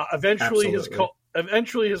 Eventually his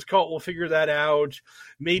cult will figure that out.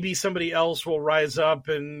 Maybe somebody else will rise up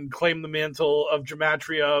and claim the mantle of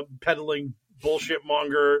gematria peddling bullshit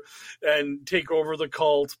monger and take over the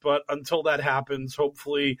cult. But until that happens,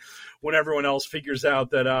 hopefully when everyone else figures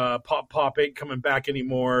out that Pop ain't coming back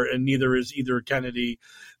anymore and neither is either Kennedy,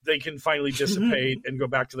 they can finally dissipate and go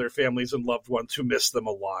back to their families and loved ones who miss them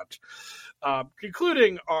a lot.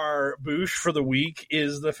 Concluding our boosh for the week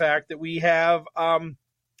is the fact that we have the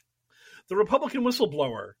Republican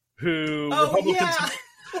whistleblower who Holy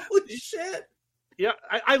shit. Yeah,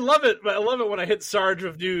 I love it. I love it when I hit Sarge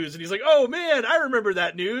of news, and he's like, "Oh man, I remember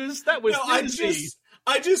that news. That was newsy."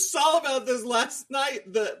 I just saw about this last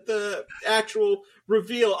night. The actual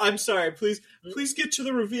reveal. I'm sorry. Please get to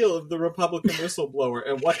the reveal of the Republican whistleblower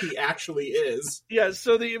and what he actually is. Yeah.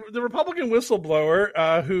 So the Republican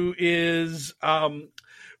whistleblower, who is,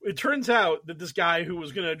 it turns out that this guy who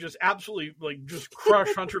was going to just absolutely just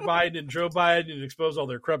crush Hunter Biden and Joe Biden and expose all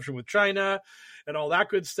their corruption with China and all that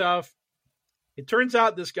good stuff. It turns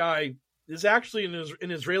out this guy is actually an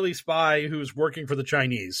Israeli spy who's working for the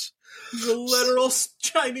Chinese. He's a literal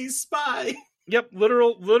Chinese spy. Yep,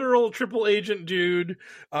 literal triple agent dude.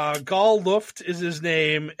 Gal Luft is his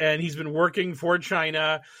name, and he's been working for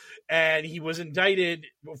China. And he was indicted.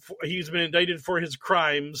 He's been indicted for his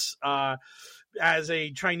crimes as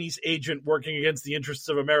a Chinese agent working against the interests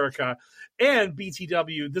of America. And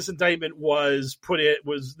BTW, this indictment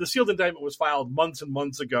the sealed indictment was filed months and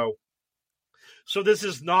months ago. So this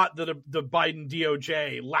is not the Biden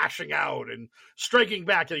DOJ lashing out and striking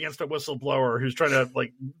back against a whistleblower who's trying to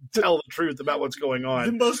tell the truth about what's going on.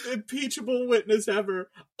 The most impeachable witness ever,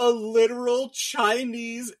 a literal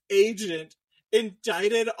Chinese agent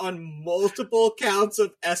indicted on multiple counts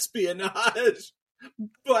of espionage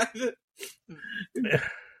by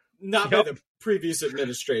not by the previous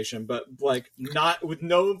administration, but not with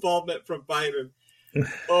no involvement from Biden.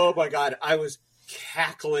 Oh my God, I was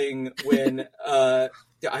cackling when God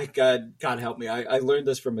help me, I learned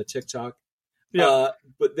this from a TikTok.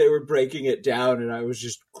 But they were breaking it down and I was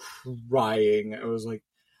just crying. I was like,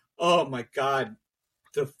 oh my God,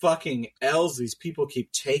 the fucking L's these people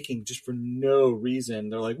keep taking just for no reason.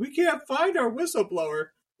 They're like, we can't find our whistleblower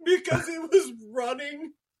because he was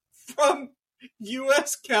running from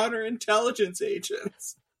U.S. counterintelligence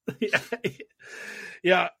agents.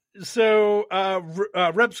 Yeah. So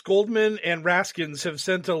Reps Goldman and Raskins have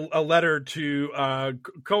sent a letter to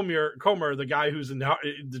Comer, the guy who's in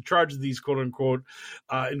charge of these quote-unquote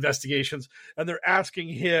investigations, and they're asking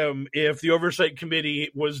him if the Oversight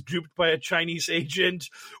Committee was duped by a Chinese agent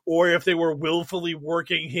or if they were willfully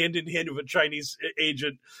working hand-in-hand with a Chinese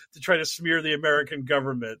agent to try to smear the American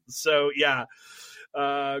government. So, yeah.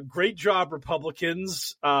 Great job,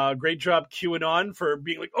 Republicans. Great job, QAnon, for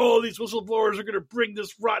being like, oh, these whistleblowers are going to bring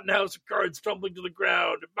this rotten house of cards tumbling to the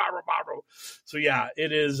ground. So, yeah,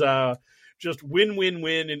 it is just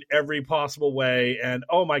win-win-win in every possible way. And,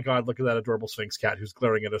 oh, my God, look at that adorable Sphinx cat who's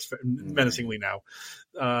glaring at us menacingly now.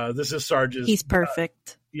 This is Sarge's... He's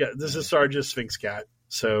perfect. This is Sarge's Sphinx cat.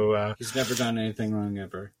 So he's never done anything wrong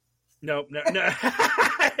ever. No.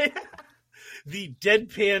 The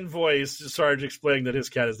deadpan voice, Sarge explaining that his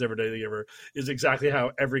cat has never done anything ever, is exactly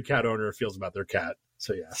how every cat owner feels about their cat.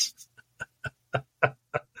 So, yes.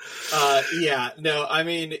 I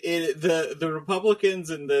mean, the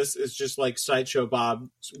Republicans in this is just like Sideshow Bob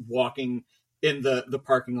walking in the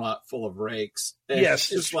parking lot full of rakes. And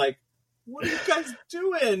yes. It's just like, what are you guys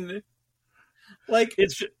doing?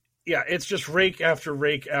 It's just rake after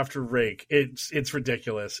rake after rake. It's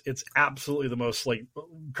ridiculous. It's absolutely the most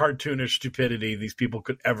cartoonish stupidity these people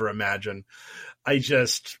could ever imagine.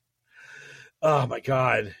 Oh my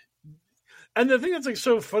God. And the thing that's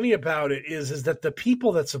so funny about it is that the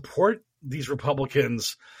people that support these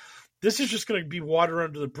Republicans, this is just going to be water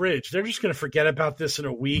under the bridge. They're just going to forget about this in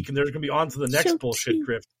a week and they're going to be on to the next bullshit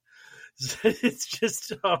grift. It's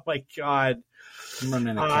just, oh my God. I'm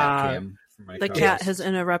running a cat cam. The cat has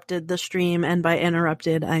interrupted the stream, and by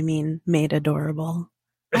interrupted, I mean made adorable.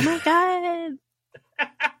 Oh my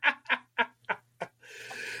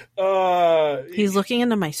God. He's looking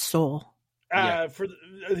into my soul. For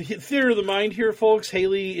the theater of the mind here, folks,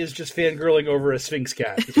 Haley is just fangirling over a Sphinx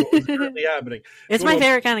cat. That's what was currently happening. It's my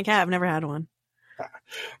favorite kind of cat. I've never had one.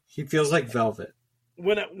 He feels like velvet.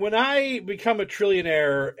 When I become a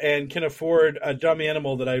trillionaire and can afford a dumb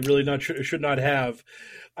animal that I really should not have,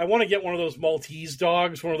 I want to get one of those Maltese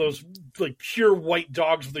dogs, one of those pure white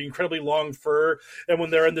dogs with the incredibly long fur. And when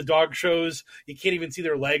they're in the dog shows, you can't even see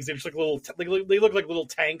their legs. They just they look like little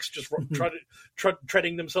tanks just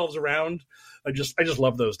treading themselves around. I just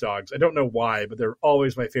love those dogs. I don't know why, but they're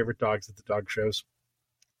always my favorite dogs at the dog shows.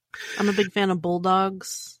 I'm a big fan of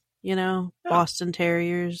bulldogs. Boston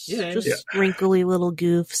Terriers, wrinkly little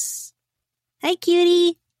goofs. Hi,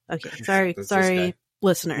 cutie. Okay, sorry,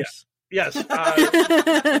 listeners. Yes. So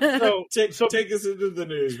take us into the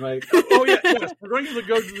news, Mike. Yes. We're going to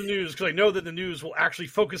go to the news because I know that the news will actually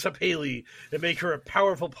focus up Haley and make her a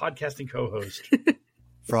powerful podcasting co-host.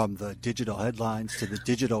 From the digital headlines to the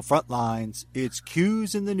digital front lines, it's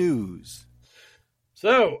Q's in the news.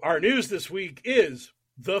 So our news this week is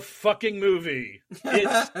the fucking movie.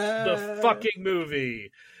 It's the fucking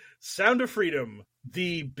movie. Sound of Freedom,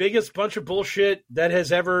 the biggest bunch of bullshit that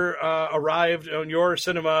has ever arrived on your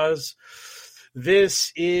cinemas.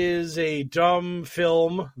 This is a dumb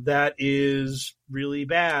film that is really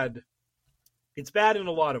bad. It's bad in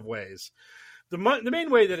a lot of ways. The main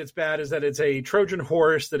way that it's bad is that it's a Trojan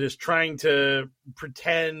horse that is trying to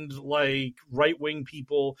pretend like right-wing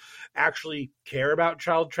people actually care about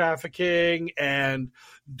child trafficking and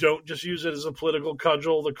don't just use it as a political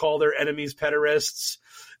cudgel to call their enemies pederasts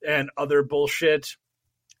and other bullshit.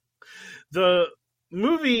 The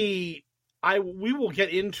movie, we will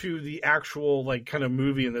get into the actual like kind of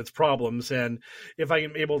movie and its problems, and if I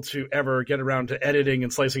am able to ever get around to editing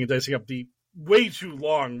and slicing and dicing up the way too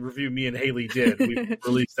long review me and Haley did. We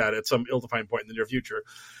released that at some ill-defined point in the near future.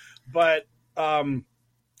 But the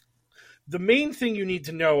main thing you need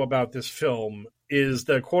to know about this film is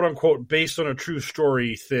the quote-unquote based on a true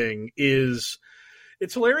story thing is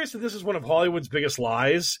it's hilarious that this is one of Hollywood's biggest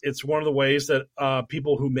lies. It's one of the ways that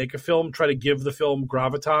people who make a film try to give the film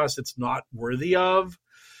gravitas it's not worthy of.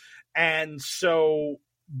 And so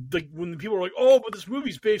when people are like, "Oh, but this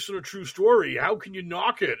movie's based on a true story. How can you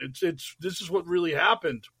knock it? It's this is what really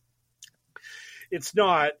happened." It's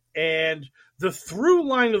not. And the through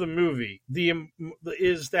line of the movie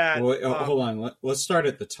is that. Well, hold on. Let's start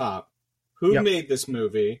at the top. Who made this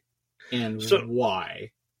movie, and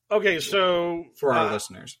why? Okay, so for our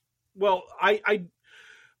listeners, well, I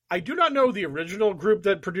do not know the original group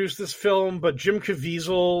that produced this film, but Jim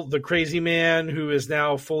Caviezel, the crazy man who is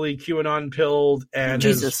now fully QAnon pilled, and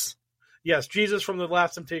Jesus. Jesus from The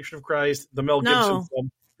Last Temptation of Christ, the Mel Gibson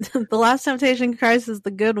film. The Last Temptation of Christ is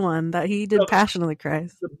the good one that he did Passion of the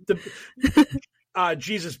Christ.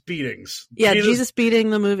 Jesus Beatings. Yeah, Jesus Beating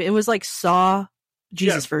the movie. It was like Saw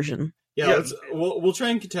Jesus version. Yeah, we'll try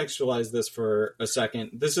and contextualize this for a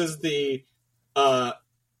second. This is the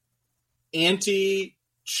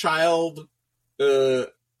anti-child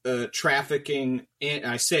trafficking, and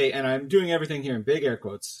I'm doing everything here in big air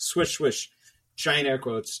quotes, swish, swish, giant air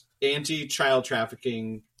quotes, anti-child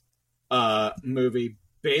trafficking movie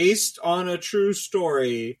based on a true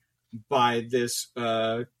story by this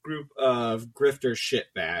group of grifter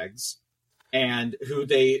shitbags, and who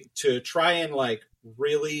to try and like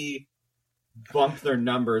really bump their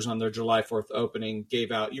numbers on their July 4th opening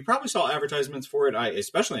gave out. You probably saw advertisements for it,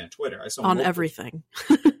 especially on Twitter. I saw on everything.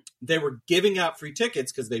 They were giving out free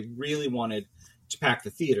tickets because they really wanted to pack the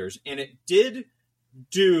theaters, and it did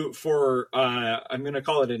do for I'm going to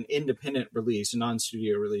call it an independent release, a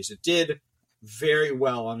non-studio release. It did very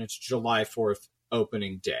well on its July 4th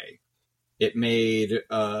opening day. It made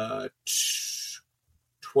 12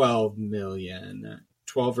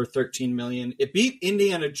 or 13 million. It beat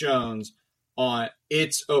Indiana Jones on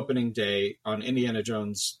its opening day on Indiana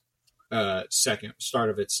Jones' start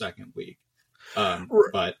of its second week.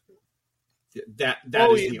 But that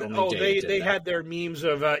is the only day they had their memes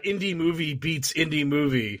of indie movie beats indie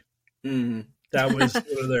movie. Mm-hmm. That was one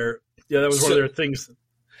of their one of their things.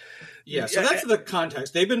 Yeah, so that's the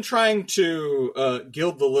context. They've been trying to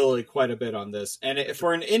gild the lily quite a bit on this, and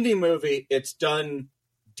for an indie movie, it's done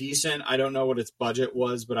decent. I don't know what its budget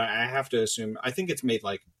was, but I have to assume I think it's made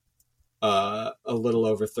like a little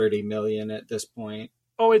over 30 million at this point.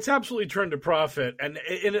 Oh, it's absolutely turned a profit, and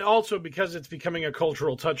it also, because it's becoming a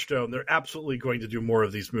cultural touchstone, they're absolutely going to do more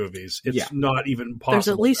of these movies. It's not even possible. There's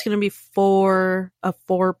at least going to be a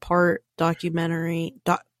 4-part documentary,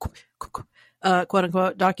 quote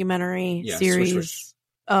unquote documentary series,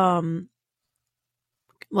 like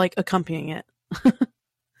accompanying it.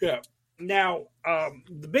 Yeah. Now,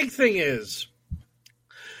 the big thing is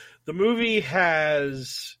the movie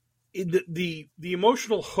has the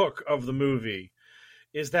emotional hook of the movie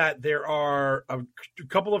is that there are a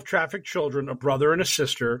couple of trafficked children, a brother and a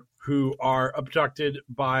sister, who are abducted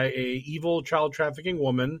by a evil child trafficking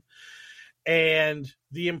woman. And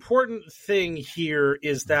the important thing here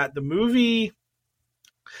is that the movie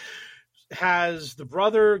has the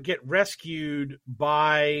brother get rescued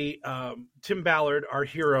by Tim Ballard, our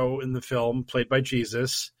hero in the film, played by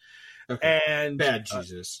Jesus. Okay. And Bad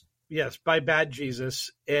Jesus. Yes, by Bad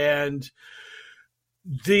Jesus. And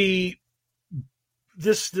the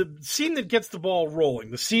scene that gets the ball rolling,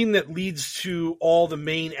 the scene that leads to all the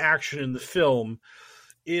main action in the film,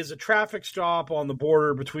 is a traffic stop on the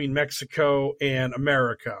border between Mexico and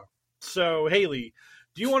America. So, Haley,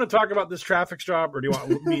 do you want to talk about this traffic stop, or do you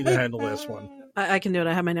want me to handle this one? I can do it.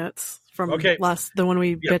 I have my notes from the one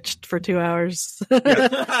we bitched for 2 hours. Yep.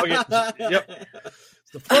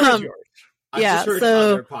 The floor is yours. I just heard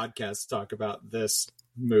other podcasts talk about this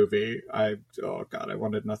movie. I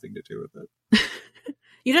wanted nothing to do with it.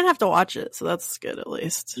 You didn't have to watch it, so that's good at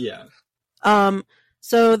least. Yeah.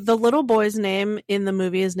 So the little boy's name in the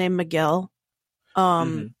movie is named Miguel.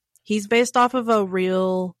 He's based off of a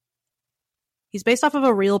real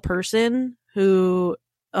person who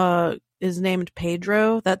is named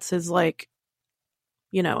Pedro. That's his, like,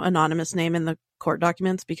 you know, anonymous name in the court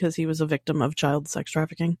documents because he was a victim of child sex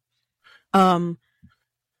trafficking.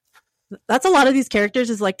 That's a lot of these characters,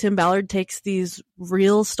 is like Tim Ballard takes these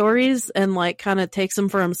real stories and like kind of takes them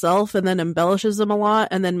for himself and then embellishes them a lot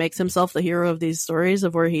and then makes himself the hero of these stories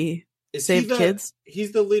of where he saved kids.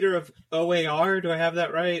 He's the leader of OAR. Do I have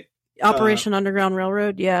that right? Operation Underground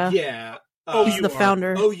Railroad. Yeah. Yeah. He's the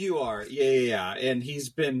founder. OUR. Yeah. And he's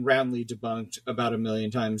been roundly debunked about 1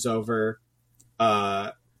 million times over.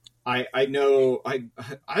 I know.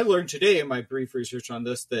 I learned today in my brief research on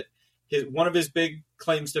this that one of his big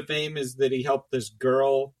claims to fame is that he helped this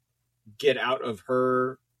girl get out of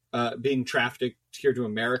her being trafficked here to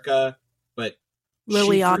America. But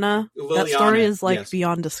Liliana, that story is like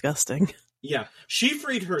beyond disgusting. Yeah, she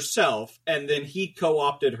freed herself, and then he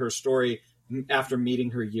co-opted her story after meeting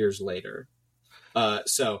her years later.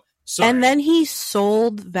 Sorry. And then he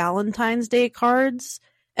sold Valentine's Day cards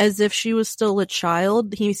as if she was still a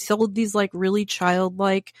child. He sold these like really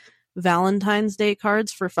childlike Valentine's Day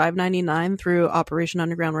cards for $5.99 through Operation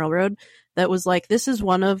Underground Railroad. That was like, this is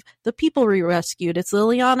one of the people we rescued. It's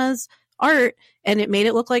Liliana's art, and it made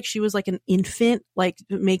it look like she was like an infant, like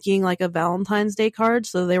making like a Valentine's Day card.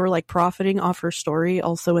 So they were like profiting off her story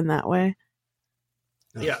also in that way.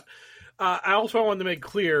 Yeah. I also wanted to make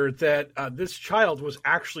clear that this child was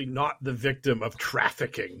actually not the victim of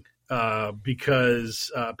trafficking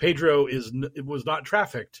because Pedro was not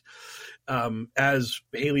trafficked, as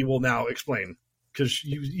Haley will now explain. Because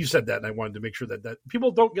you said that, and I wanted to make sure that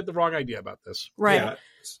people don't get the wrong idea about this. Right.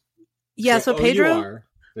 Yeah, so Pedro...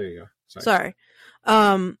 There you go. Sorry.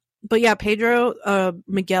 But yeah, Pedro,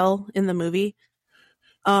 Miguel in the movie.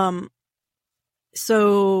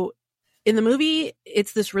 So in the movie,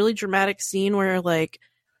 it's this really dramatic scene where like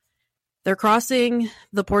they're crossing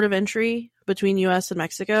the port of entry between US and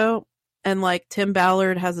Mexico, and like Tim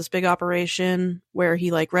Ballard has this big operation where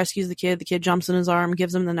he like rescues the kid jumps in his arm,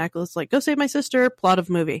 gives him the necklace, like, go save my sister, plot of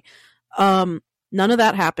movie. None of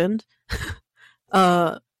that happened.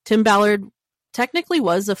 Tim Ballard technically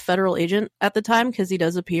was a federal agent at the time because he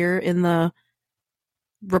does appear in the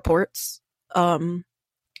reports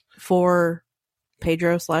for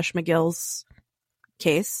Pedro / Miguel's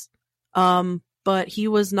case. But he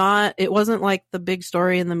was not, it wasn't like the big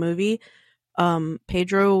story in the movie.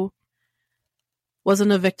 Pedro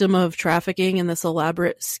wasn't a victim of trafficking in this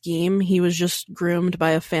elaborate scheme. He was just groomed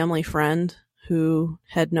by a family friend who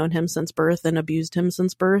had known him since birth and abused him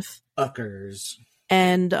since birth. Uckers.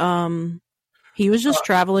 And he was just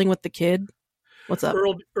traveling with the kid. What's up?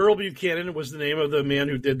 Earl Buchanan was the name of the man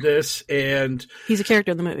who did this, and he's a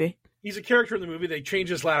character in the movie. He's a character in the movie. They changed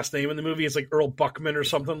his last name in the movie. It's like Earl Buckman or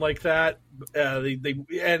something like that.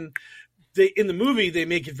 In the movie, they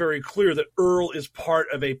make it very clear that Earl is part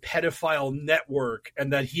of a pedophile network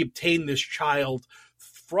and that he obtained this child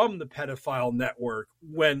from the pedophile network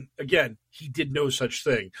when, again, he did no such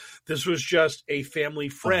thing. This was just a family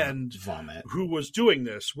friend who was doing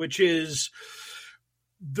this, which is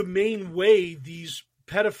the main way these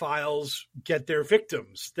pedophiles get their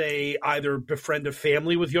victims. They either befriend a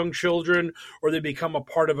family with young children or they become a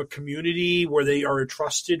part of a community where they are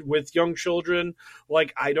entrusted with young children,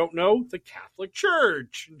 like, I don't know, the Catholic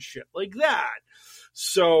Church and shit like that.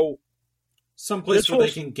 So someplace where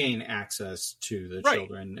they can gain access to the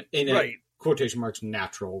children in a quotation marks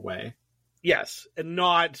natural way. Yes, and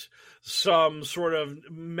not some sort of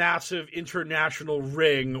massive international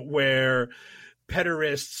ring where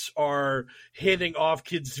pederasts are handing off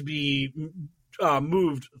kids to be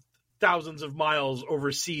moved thousands of miles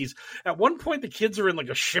overseas. At one point, the kids are in like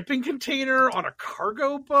a shipping container on a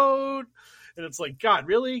cargo boat, and it's like, God,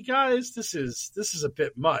 really, guys? This is a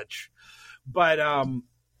bit much. But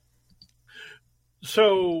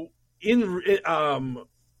so in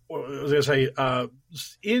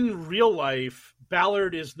in real life,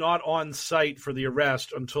 Ballard is not on site for the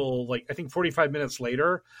arrest until, like, I think 45 minutes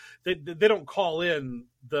later. They don't call in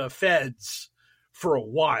the feds for a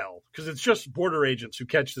while because it's just border agents who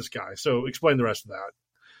catch this guy. So explain the rest of that.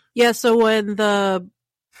 Yeah, so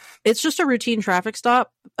it's just a routine traffic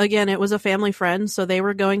stop. Again, it was a family friend, so they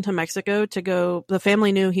were going to Mexico to go. The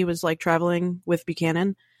family knew he was like traveling with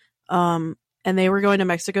Buchanan, and they were going to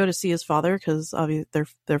Mexico to see his father because obviously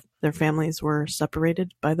their families were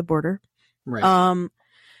separated by the border. Right.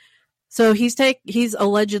 So he's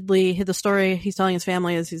allegedly, the story he's telling his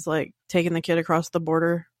family is he's like taking the kid across the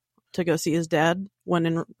border to go see his dad when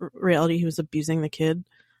in reality he was abusing the kid.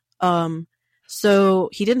 So So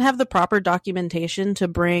he didn't have the proper documentation to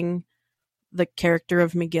bring the character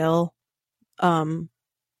of Miguel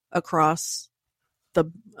across the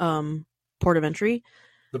port of entry.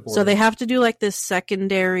 So they have to do like this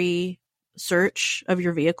secondary search of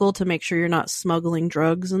your vehicle to make sure you're not smuggling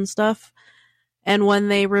drugs and stuff. And when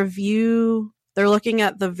they review, they're looking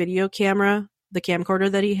at the video camera, the camcorder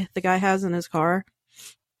that the guy has in his car,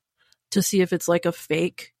 to see if it's like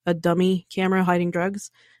a dummy camera hiding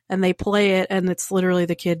drugs. And they play it, and it's literally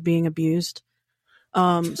the kid being abused.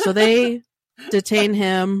 So they detain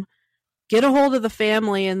him, get a hold of the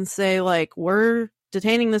family, and say, like, we're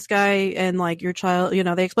detaining this guy, and like your child,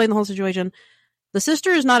 they explain the whole situation. The sister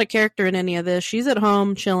is not a character in any of this. She's at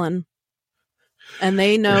home chilling. And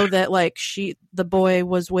they know that like the boy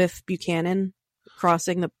was with Buchanan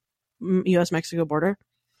crossing the US-Mexico border.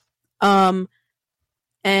 And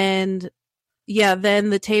yeah,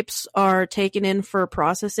 then the tapes are taken in for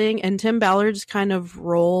processing, and Tim Ballard's kind of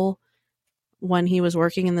role when he was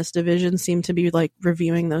working in this division seemed to be like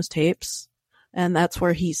reviewing those tapes, and that's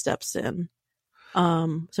where he steps in.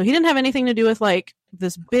 So he didn't have anything to do with like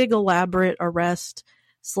this big elaborate arrest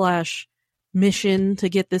 / mission to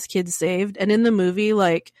get this kid saved. And in the movie,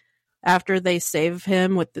 like after they save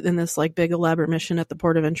him in this like big elaborate mission at the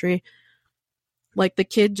port of entry, like the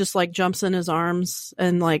kid just like jumps in his arms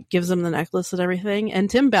and like gives him the necklace and everything. And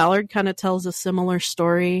Tim Ballard kind of tells a similar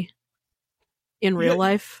story in real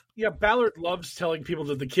life. Yeah, Ballard loves telling people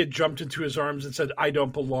that the kid jumped into his arms and said, "I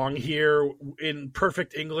don't belong here," in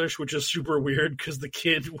perfect English, which is super weird because the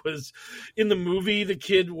kid was, in the movie, the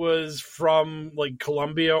kid was from like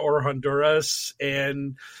Colombia or Honduras.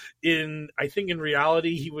 And I think in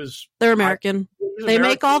reality, they're American. They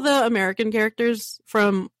make all the American characters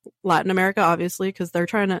from Latin America, obviously, because they're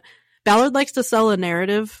trying to. Ballard likes to sell a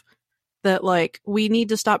narrative that like we need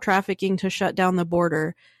to stop trafficking to shut down the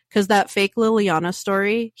border. Because that fake Liliana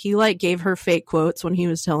story, he like gave her fake quotes when he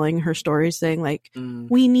was telling her stories, saying like,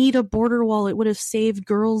 "We need a border wall. It would have saved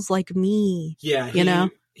girls like me." Yeah,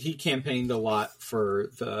 he campaigned a lot for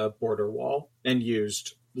the border wall and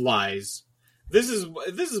used lies. This is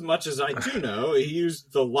as much as I do know. He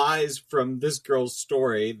used the lies from this girl's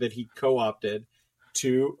story that he co-opted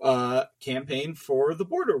to campaign for the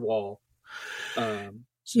border wall.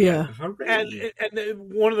 Yeah,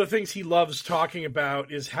 and one of the things he loves talking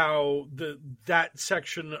about is how that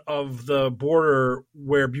section of the border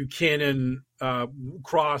where Buchanan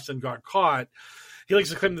crossed and got caught, he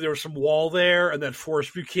likes to claim that there was some wall there and that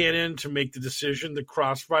forced Buchanan to make the decision to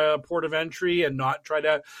cross via port of entry and not try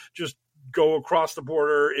to just go across the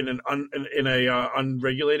border in an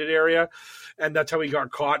unregulated area. And that's how he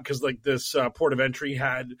got caught, because like this port of entry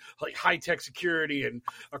had like high-tech security and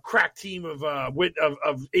a crack team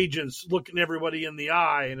of agents looking everybody in the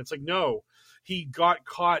eye. And it's like, no, he got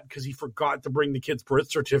caught because he forgot to bring the kid's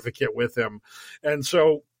birth certificate with him. And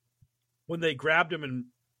so when they grabbed him and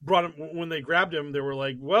they were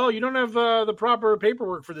like, "Well, you don't have the proper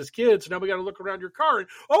paperwork for this kid, so now we got to look around your car. And,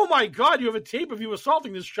 oh my God, you have a tape of you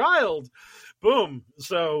assaulting this child." Boom.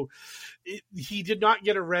 So he did not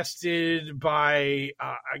get arrested by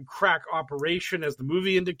a crack operation, as the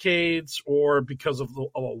movie indicates, or because of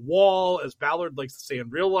a wall, as Ballard likes to say in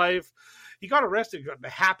real life. He got arrested by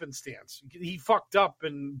happenstance. He fucked up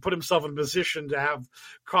and put himself in a position to have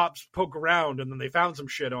cops poke around, and then they found some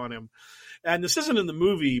shit on him. And this isn't in the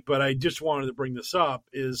movie, but I just wanted to bring this up,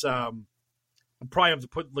 is I'll probably have to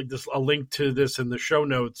put like a link to this in the show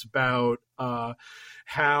notes about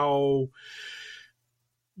how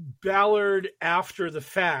Ballard, after the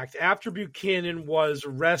fact, after Buchanan was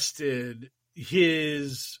arrested,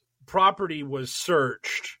 his property was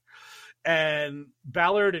searched. And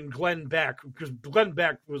Ballard and Glenn Beck, because Glenn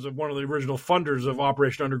Beck was one of the original funders of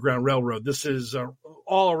Operation Underground Railroad. This is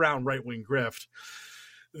all around right-wing grift.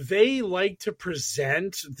 They like to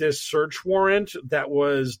present this search warrant that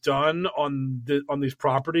was done on these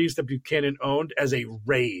properties that Buchanan owned as a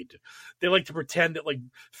raid. They like to pretend that like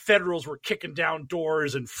federals were kicking down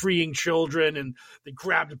doors and freeing children, and they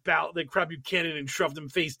grabbed Buchanan and shoved him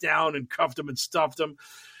face down and cuffed him and stuffed him.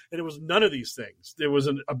 And it was none of these things. It was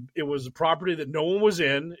a property that no one was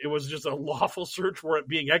in. It was just a lawful search warrant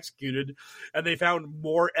being executed, and they found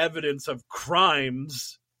more evidence of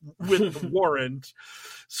crimes with the warrant.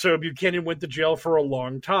 So Buchanan went to jail for a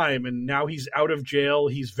long time, and now he's out of jail.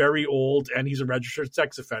 He's very old, and he's a registered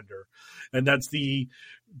sex offender. And that's the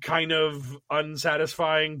kind of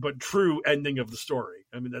unsatisfying but true ending of the story.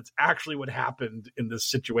 I mean, that's actually what happened in this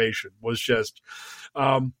situation, was just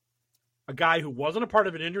a guy who wasn't a part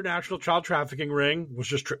of an international child trafficking ring, was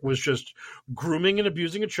just grooming and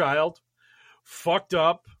abusing a child, fucked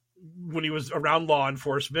up when he was around law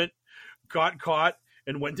enforcement, got caught,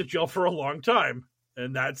 and went to jail for a long time.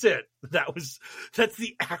 And that's it. That's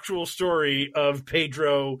the actual story of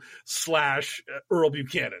Pedro / Earl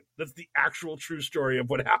Buchanan. That's the actual true story of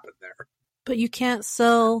what happened there. But you can't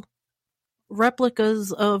sell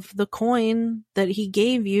replicas of the coin that he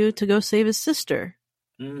gave you to go save his sister.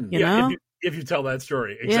 You know? If you tell that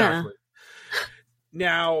story. Exactly.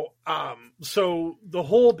 Now, so the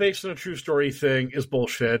whole based on a true story thing is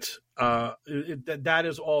bullshit. That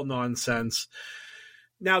is all nonsense.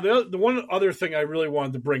 Now, the one other thing I really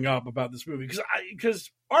wanted to bring up about this movie,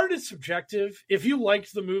 because art is subjective. If you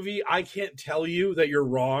liked the movie, I can't tell you that you're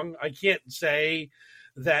wrong. I can't say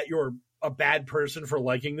that you're a bad person for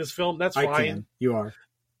liking this film. That's fine. I can. You are.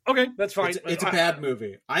 Okay, that's fine. It's a bad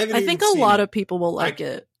movie. I think a lot of people will like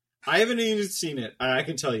it. I haven't even seen it. I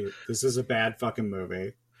can tell you, this is a bad fucking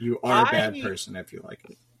movie. You are a bad person if you like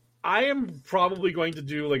it. I am probably going to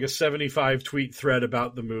do like a 75 tweet thread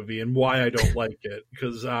about the movie and why I don't like it,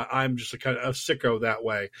 because I'm just a kind of a sicko that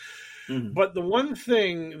way. Mm-hmm. But the one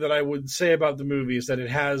thing that I would say about the movie is that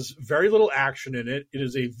it has very little action in it.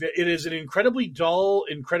 It is an incredibly dull,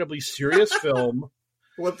 incredibly serious film.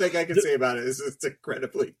 One thing I can say about it is it's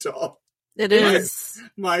incredibly dull. It is.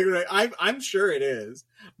 Margaret, I'm sure it is,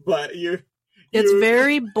 but it's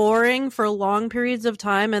very boring for long periods of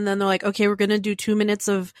time, and then they're like, okay, we're going to do 2 minutes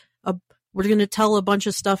we're going to tell a bunch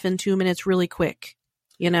of stuff in 2 minutes really quick,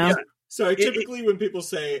 you know? Yeah. So typically when people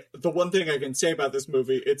say, the one thing I can say about this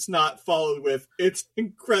movie, it's not followed with, it's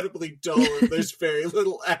incredibly dull and there's very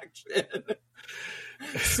little action.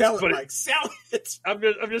 Sell it, Mike. Sell it. I'm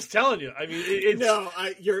just telling you. I mean,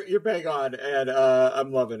 you're bang on, and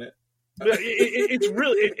I'm loving it. It's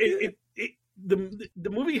really the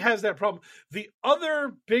movie has that problem. The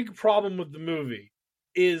other big problem with the movie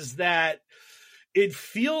is that it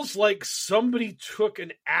feels like somebody took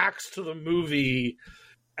an axe to the movie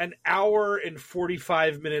an hour and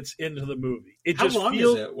 45 minutes into the movie. How long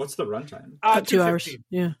is it? What's the runtime? 2 hours.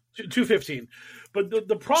 Yeah, 2:15. But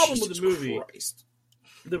the problem with the movie,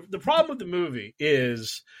 the problem with the movie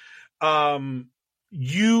is, when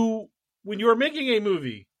you are making a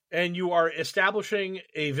movie and you are establishing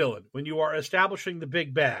a villain, when you are establishing the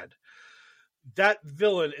big bad, that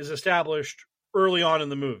villain is established early on in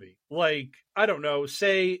the movie. Like, I don't know,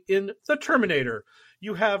 say in The Terminator,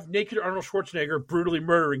 you have naked Arnold Schwarzenegger brutally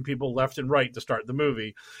murdering people left and right to start the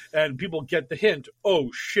movie. And people get the hint, oh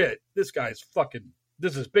shit, this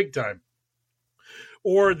is big time.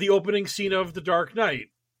 Or the opening scene of The Dark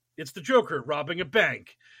Knight. It's the Joker robbing a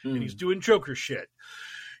bank, and he's doing Joker shit.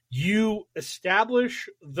 You establish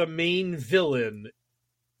the main villain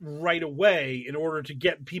right away in order to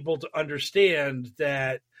get people to understand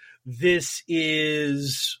that this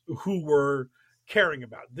is who we're caring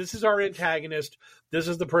about. This is our antagonist. This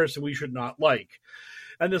is the person we should not like.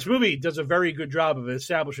 And this movie does a very good job of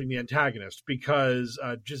establishing the antagonist, because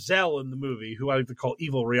Giselle in the movie, who I like to call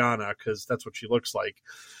Evil Rihanna because that's what she looks like,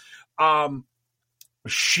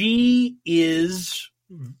 she is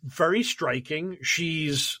very striking.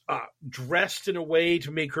 She's dressed in a way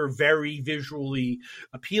to make her very visually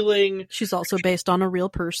appealing. She's also based on a real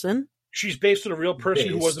person. She's based on a real person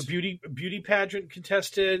who was a beauty pageant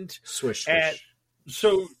contestant. Swish. And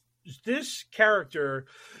so this character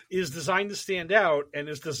is designed to stand out and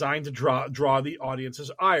is designed to draw the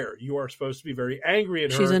audience's ire. You are supposed to be very angry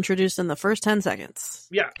at her. She's introduced in the first 10 seconds.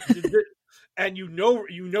 Yeah. And you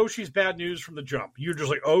know she's bad news from the jump. You're just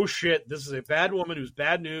like, oh shit, this is a bad woman who's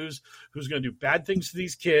bad news, who's going to do bad things to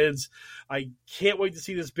these kids. I can't wait to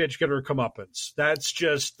see this bitch get her comeuppance. That's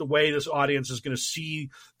just the way this audience is going to see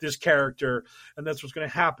this character, and that's what's going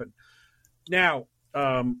to happen. Now,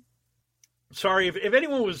 sorry if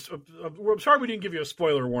anyone was. I'm sorry we didn't give you a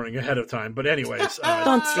spoiler warning ahead of time, but anyways,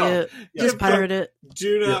 don't see it. Just pirate it.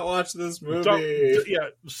 Do not watch this movie.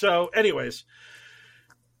 So, anyways.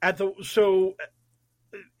 The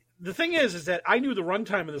thing is that I knew the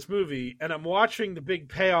runtime of this movie, and I'm watching the big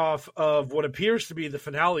payoff of what appears to be the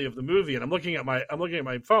finale of the movie, and I'm looking at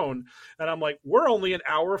my phone, and I'm like, we're only an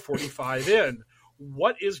hour 45 in.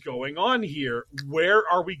 What is going on here? Where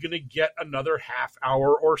are we going to get another half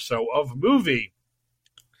hour or so of movie?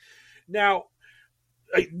 Now,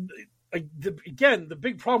 again, the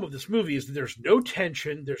big problem with this movie is that there's no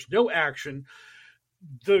tension, there's no action.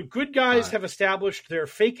 The good guys have established their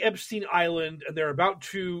fake Epstein Island, and they're about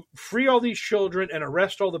to free all these children and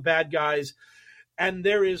arrest all the bad guys. And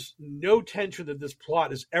there is no tension that this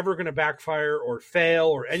plot is ever going to backfire or fail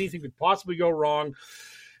or anything could possibly go wrong.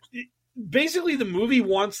 Basically, the movie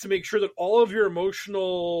wants to make sure that all of your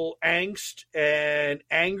emotional angst and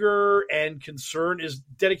anger and concern is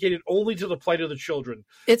dedicated only to the plight of the children.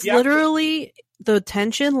 It's literally the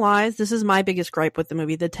tension lies, this is my biggest gripe with the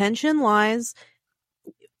movie. The tension lies,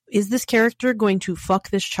 is this character going to fuck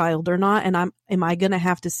this child or not? And am I going to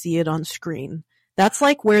have to see it on screen? That's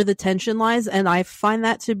like where the tension lies. And I find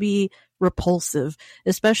that to be repulsive,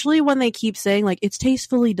 especially when they keep saying like, it's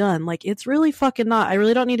tastefully done. Like, it's really fucking not. I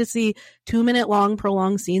really don't need to see 2-minute long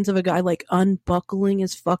prolonged scenes of a guy like unbuckling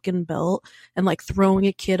his fucking belt and like throwing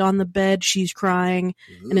a kid on the bed. She's crying.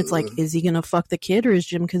 And it's like, is he going to fuck the kid or is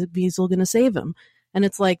Jim Caviezel going to save him? And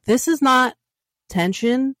it's like, this is not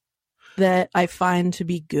tension that I find to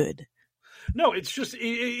be good. No, it's just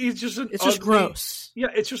just gross. Yeah,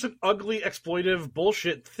 it's just an ugly exploitive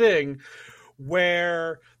bullshit thing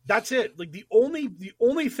where that's it. Like the only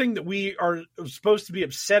thing that we are supposed to be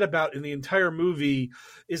upset about in the entire movie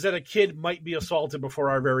is that a kid might be assaulted before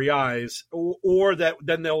our very eyes, or that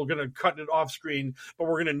then they're going to cut it off screen, but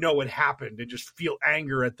we're going to know it happened and just feel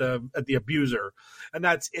anger at the abuser, and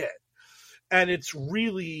that's it. And it's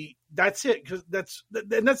really, that's it, because that's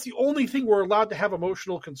the only thing we're allowed to have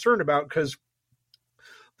emotional concern about, because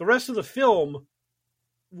the rest of the film,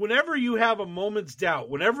 whenever you have a moment's doubt,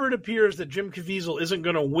 whenever it appears that Jim Caviezel isn't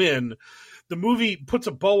going to win, the movie puts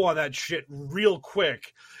a bow on that shit real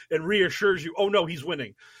quick and reassures you, oh no, he's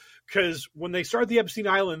winning. Because when they start the Epstein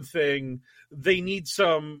Island thing, they need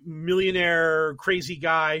some millionaire crazy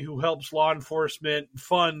guy who helps law enforcement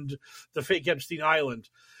fund the fake Epstein Island.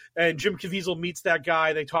 And Jim Caviezel meets that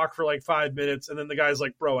guy. They talk for like 5 minutes. And then the guy's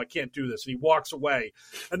like, bro, I can't do this. And he walks away.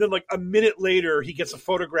 And then like a minute later, he gets a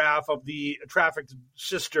photograph of the trafficked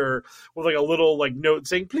sister with like a little like note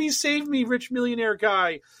saying, please save me, rich millionaire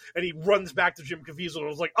guy. And he runs back to Jim Caviezel and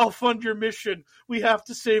was like, I'll fund your mission. We have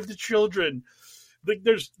to save the children. Like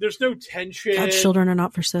there's no tension. God's children are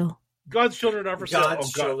not for sale. God's children are not for sale.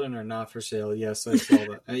 God's children are not for sale. Yes, I saw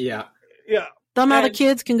that. Yeah. Yeah. Some other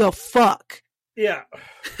kids can go fuck. Yeah.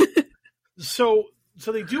 So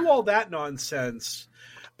they do all that nonsense.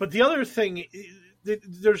 But the other thing,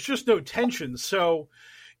 there's just no tension. So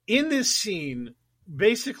in this scene,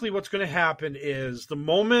 basically what's going to happen is the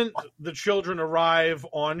moment the children arrive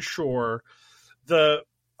on shore,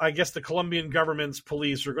 I guess the Colombian government's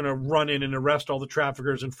police are going to run in and arrest all the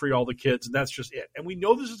traffickers and free all the kids. And that's just it. And we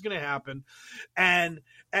know this is going to happen. And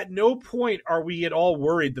at no point are we at all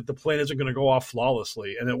worried that the plane isn't going to go off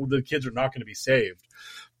flawlessly and that the kids are not going to be saved.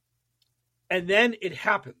 And then it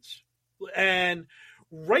happens. And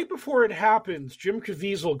right before it happens, Jim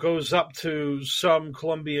Caviezel goes up to some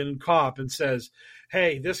Colombian cop and says,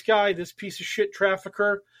 hey, this guy, this piece of shit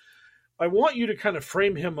trafficker, I want you to kind of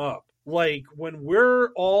frame him up. Like, when we're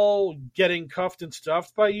all getting cuffed and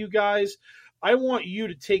stuffed by you guys, I want you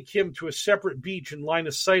to take him to a separate beach in line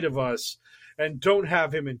of sight of us and don't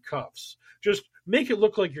have him in cuffs. Just make it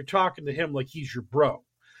look like you're talking to him like he's your bro.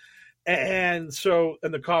 And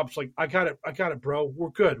the cop's like, I got it, bro. We're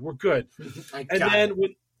good.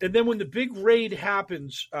 And then when the big raid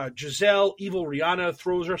happens, Giselle, evil Rihanna,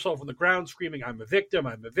 throws herself on the ground screaming, I'm a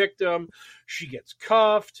victim. She gets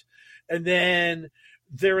cuffed. And then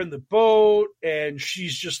they're in the boat, and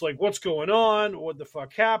she's just like, what's going on? What the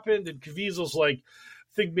fuck happened? And Caviezel's like,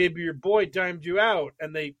 think maybe your boy dimed you out.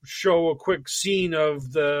 And they show a quick scene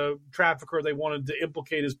of the trafficker they wanted to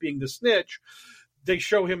implicate as being the snitch. They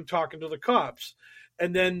show him talking to the cops.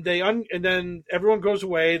 And then and then everyone goes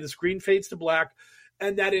away. The screen fades to black.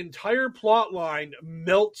 And that entire plot line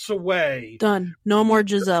melts away. Done. No more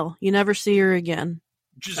Giselle. You never see her again.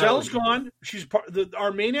 Giselle's gone. She's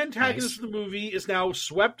our main antagonist of the movie is now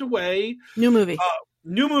swept away. New movie.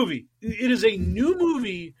 New movie. It is a new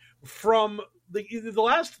movie from the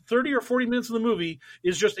last 30 or 40 minutes of the movie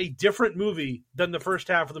is just a different movie than the first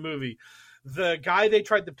half of the movie. The guy they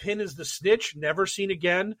tried to pin as the snitch, never seen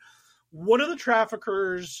again. One of the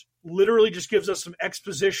traffickers literally just gives us some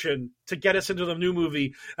exposition to get us into the new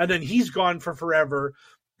movie, and then he's gone for forever.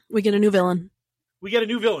 We get a new villain.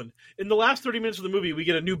 In the last 30 minutes of the movie, we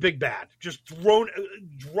get a new big bad, just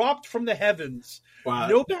dropped from the heavens. Wow.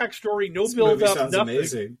 No backstory, no build-up, nothing.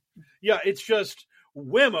 Amazing. Yeah, it's just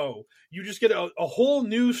whammo. You just get a whole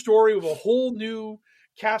new story with a whole new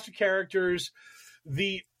cast of characters.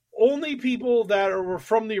 The only people that were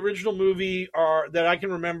from the original movie that I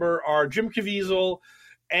can remember are Jim Caviezel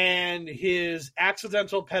and his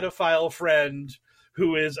accidental pedophile friend,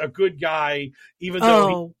 who is a good guy, even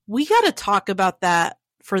though we got to talk about that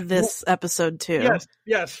for this episode too.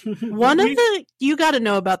 Yes. You got to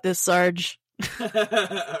know about this, Sarge.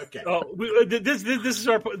 Okay. This is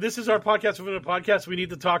our podcast within a podcast. We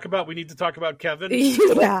need to talk about Kevin.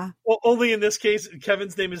 Yeah. Only in this case,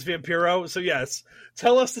 Kevin's name is Vampiro. So yes,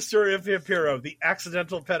 tell us the story of Vampiro, the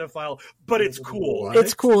accidental pedophile. But it's cool. What?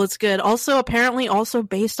 It's cool. It's good. Also, apparently, also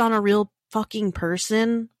based on a real fucking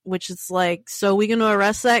person, which is like, so we gonna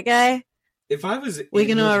arrest that guy? If I was, We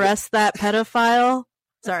gonna arrest that pedophile?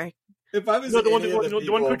 Sorry. If I was, the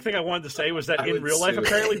one quick thing I wanted to say was that in real life, sue.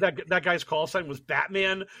 apparently that guy's call sign was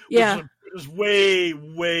Batman. Yeah. Which was way,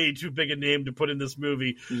 way too big a name to put in this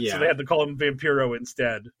movie. Yeah. So they had to call him Vampiro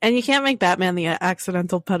instead. And you can't make Batman the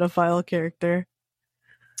accidental pedophile character.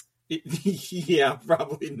 Yeah,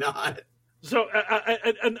 probably not. So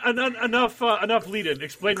enough lead-in.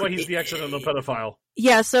 Explain why he's the accidental pedophile.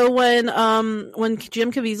 Yeah, so when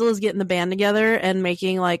Jim Caviezel is getting the band together and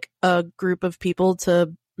making like a group of people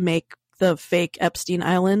to make the fake Epstein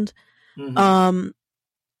Island,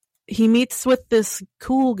 he meets with this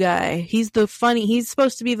cool guy. He's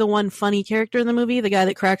supposed to be the one funny character in the movie, the guy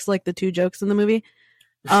that cracks like the 2 jokes in the movie.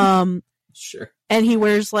 Sure. And he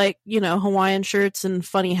wears like, Hawaiian shirts and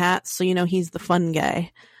funny hats, so he's the fun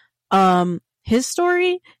guy. His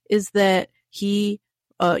story is that he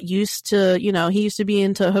used to be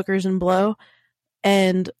into hookers and blow,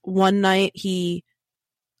 and one night he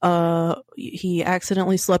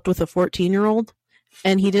accidentally slept with a 14-year-old,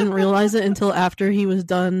 and he didn't realize it until after he was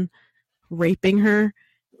done raping her.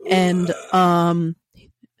 And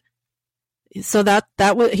so that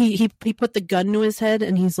he put the gun to his head,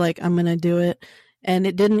 and he's like, I'm gonna do it, and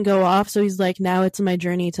it didn't go off. So he's like, now it's my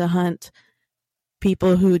journey to hunt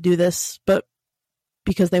people who do this, but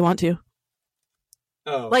because they want to.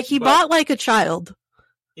 Oh, like he bought like a child.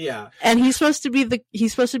 Yeah. And he's supposed to be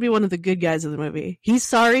one of the good guys of the movie. He's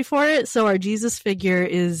sorry for it, so our Jesus figure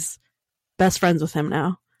is best friends with him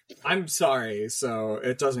now. I'm sorry, so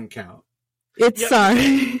it doesn't count. It's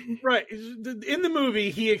sorry. Right. In the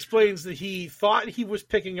movie, he explains that he thought he was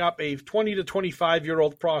picking up a 20 to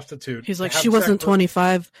 25-year-old prostitute. He's like, she wasn't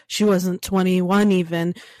 25. She wasn't 21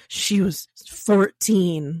 even. She was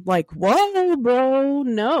 14. Like, whoa, bro.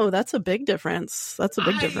 No, that's a big difference.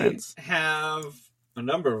 Difference. I have a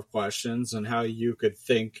number of questions on how you could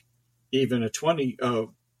think even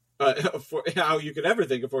how you could ever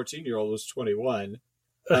think a 14-year-old was 21.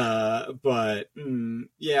 But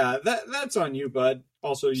yeah, that's on you, bud.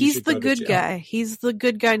 Also, he's the good guy. He's the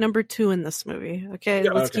good guy number 2 in this movie. Okay,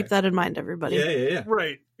 yeah, let's keep that in mind, everybody. Yeah.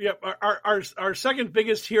 Right. Yep. Our second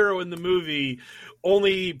biggest hero in the movie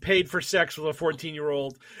only paid for sex with a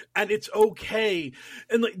 14-year-old, and it's okay.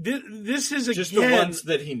 And like this is just again, the ones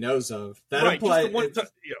that he knows of. That right, applies.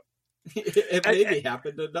 It maybe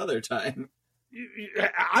happened another time.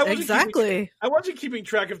 I wasn't keeping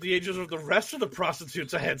track of the ages of the rest of the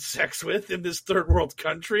prostitutes I had sex with in this third world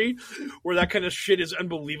country where that kind of shit is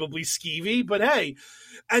unbelievably skeevy. But hey,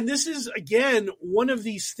 and this is, again, one of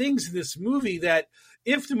these things in this movie that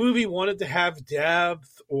if the movie wanted to have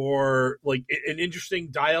depth or like an interesting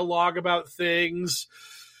dialogue about things,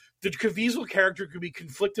 the Caviezel character could be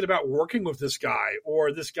conflicted about working with this guy,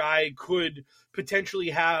 or this guy could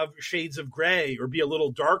potentially have shades of gray or be a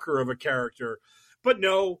little darker of a character. But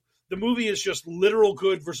no, the movie is just literal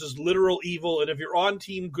good versus literal evil. And if you're on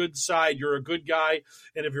team good side, you're a good guy.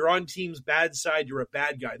 And if you're on team's bad side, you're a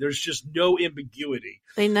bad guy. There's just no ambiguity.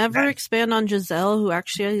 They never expand on Giselle, who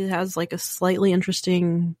actually has like a slightly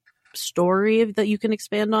interesting story that you can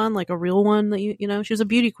expand on, like a real one that she was a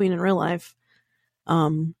beauty queen in real life.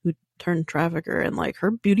 Who turned trafficker, and like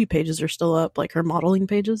her beauty pages are still up, like her modeling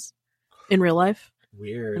pages in real life.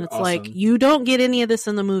 Weird. And it's awesome. like, you don't get any of this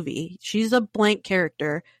in the movie. She's a blank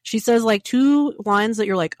character. She says like 2 lines that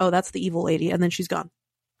you're like, oh, that's the evil lady, and then she's gone.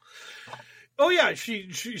 Oh yeah, she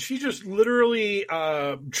just literally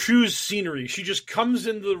chews scenery. She just comes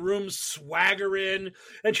into the room swaggering,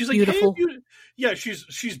 and she's like, beautiful. Hey, yeah,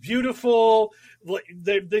 she's beautiful. Like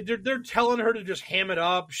they're telling her to just ham it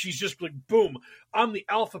up. She's just like, boom, I'm the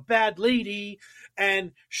alpha bad lady,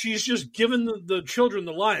 and she's just giving the children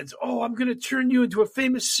the lines. Oh, I'm gonna turn you into a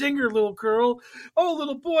famous singer, little girl. Oh,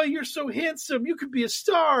 little boy, you're so handsome. You could be a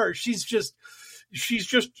star. She's just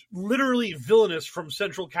literally villainous from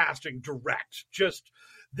central casting direct. Just,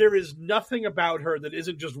 there is nothing about her that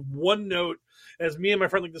isn't just one note, as me and my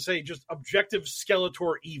friend like to say, just objective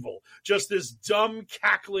Skeletor evil. Just this dumb,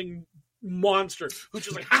 cackling monster who's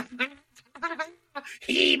just like,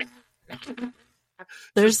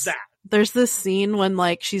 There's this scene when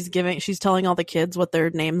like she's telling all the kids what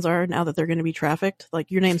their names are now that they're going to be trafficked.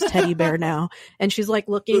 Like, your name's Teddy Bear now. And she's like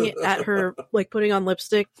looking at her, like putting on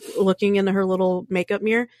lipstick, looking into her little makeup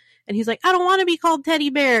mirror. And he's like, I don't want to be called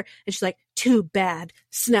Teddy Bear. And she's like, too bad.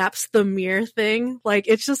 Snaps the mirror thing. Like,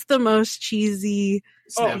 it's just the most cheesy,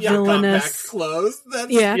 villainous. Clothes.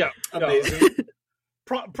 That's amazing.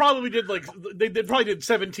 Probably did they probably did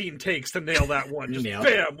 17 takes to nail that one. Just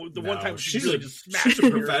bam, one time she's really just smashed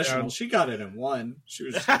a professional. She got it in one. She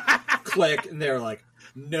was click, and they were like,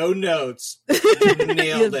 No notes.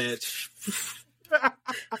 Nailed it.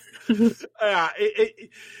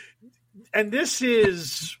 And this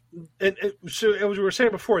is, so as we were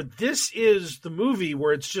saying before, this is the movie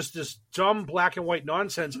where it's just this dumb black and white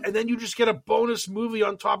nonsense, and then you just get a bonus movie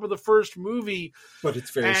on top of the first movie. But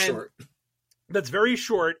it's very short. That's very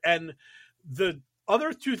short, and the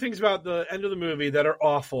other two things about the end of the movie that are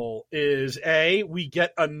awful is, A, we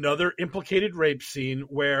get another implicated rape scene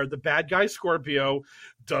where the bad guy Scorpio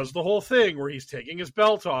does the whole thing where he's taking his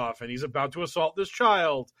belt off and he's about to assault this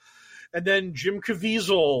child. And then Jim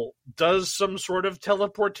Caviezel does some sort of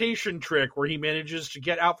teleportation trick where he manages to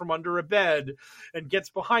get out from under a bed and gets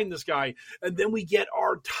behind this guy. And then we get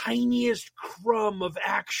our tiniest crumb of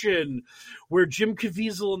action where Jim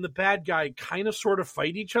Caviezel and the bad guy kind of sort of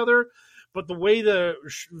fight each other. But the way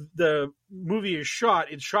the movie is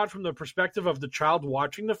shot, it's shot from the perspective of the child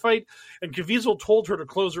watching the fight. And Caviezel told her to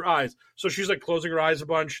close her eyes. So she's like closing her eyes a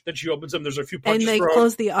bunch. Then she opens them. There's a few punches. And they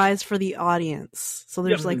close the eyes for the audience. So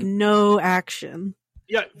there's like no action.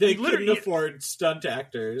 Yeah. They couldn't afford stunt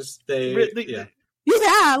actors. Yeah,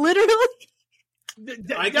 literally.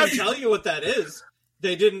 I can tell you what that is.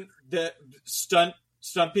 They didn't, the stunt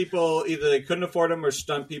people, either they couldn't afford them or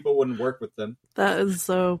stunt people wouldn't work with them. That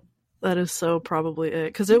is so probably it.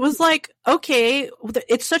 Because it was like, okay,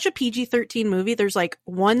 it's such a PG-13 movie. There's like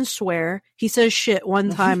one swear. He says shit one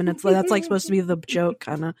time, and that's like supposed to be the joke,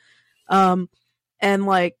 kind of. And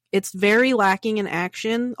like it's very lacking in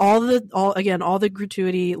action. All the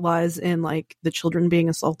gratuity lies in like the children being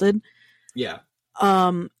assaulted. Yeah.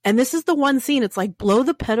 And this is the one scene. It's like blow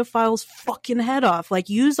the pedophile's fucking head off. Like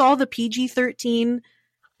use all the PG-13.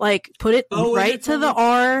 Like put it right to the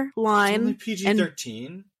R line.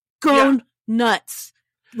 PG-13. Go nuts,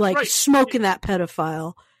 like smoking that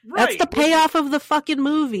pedophile. Right. That's the payoff of the fucking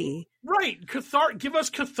movie. Right. Give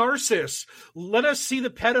us catharsis. Let us see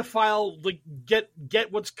the pedophile like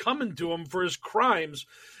get what's coming to him for his crimes.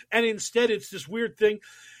 And instead it's this weird thing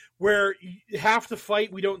where half the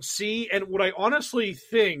fight we don't see. And what I honestly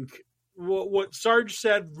think, what Sarge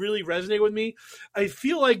said really resonated with me. I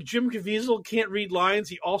feel like Jim Caviezel can't read lines.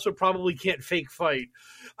 He also probably can't fake fight.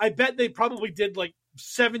 I bet they probably did like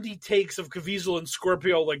 70 takes of Caviezel and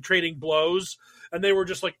Scorpio like trading blows, and they were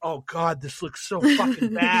just like, oh god, this looks so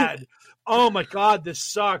fucking bad. Oh my god, this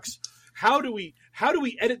sucks. How do we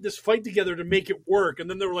edit this fight together to make it work? And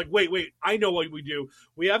then they were like, wait, I know what we do.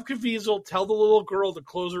 We have Caviezel tell the little girl to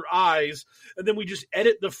close her eyes, and then we just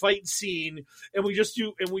edit the fight scene, and we just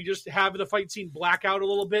have the fight scene black out a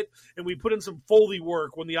little bit, and we put in some Foley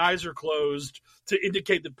work when the eyes are closed to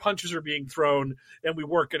indicate that punches are being thrown, and we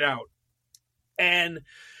work it out. And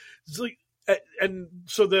so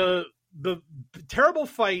the terrible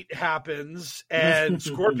fight happens, and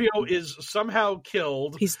Scorpio is somehow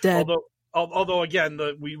killed. He's dead. Although again,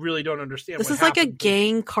 we really don't understand. This what is happened. like a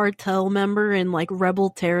gang cartel member in like rebel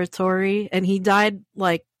territory, and he died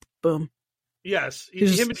like boom. Yes,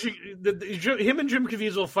 him and Jim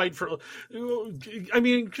Caviezel fight for. I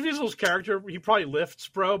mean, Caviezel's character, he probably lifts,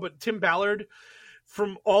 bro, but Tim Ballard.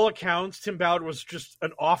 From all accounts, Tim Ballard was just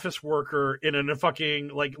an office worker in a fucking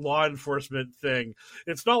like law enforcement thing.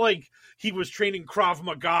 It's not like he was training Krav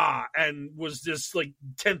Maga and was this like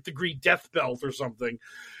 10th degree death belt or something.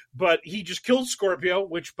 But he just killed Scorpio,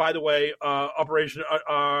 which, by the way, Operation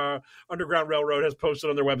Underground Railroad has posted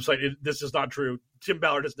on their website. This is not true. Tim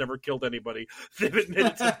Ballard has never killed anybody. They've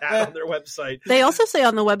admitted to that on their website. They also say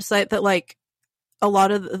on the website that like a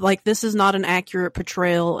lot of like this is not an accurate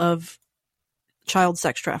portrayal of child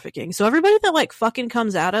sex trafficking. So everybody that like fucking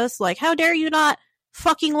comes at us like, how dare you not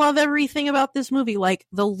fucking love everything about this movie? Like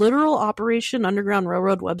the literal Operation Underground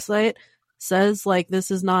Railroad website says like this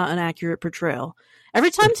is not an accurate portrayal. Every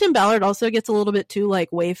time Tim Ballard also gets a little bit too like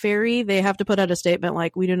Wayfairy, they have to put out a statement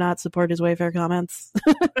like, we do not support his Wayfair comments.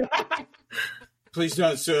 Please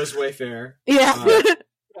don't sue us, Wayfair. Yeah.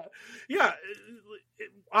 Yeah.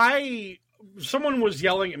 Someone was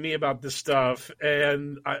yelling at me about this stuff,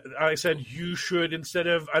 and I said, you should, instead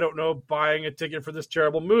of, I don't know, buying a ticket for this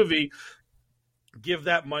terrible movie, give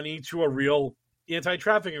that money to a real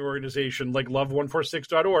anti-trafficking organization like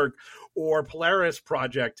love146.org or Polaris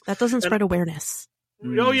Project. That doesn't spread awareness.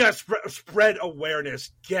 Oh, yeah, spread awareness.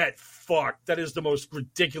 Get fucked. That is the most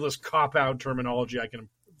ridiculous cop-out terminology I can...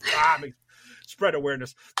 spread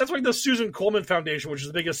awareness. That's like the Susan Komen Foundation, which is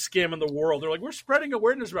the biggest scam in the world. They're like, we're spreading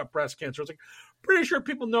awareness about breast cancer. It's like, pretty sure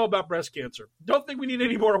people know about breast cancer. Don't think we need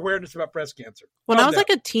any more awareness about breast cancer. When I was like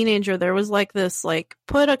a teenager, there was like this, like,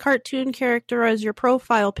 put a cartoon character as your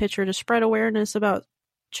profile picture to spread awareness about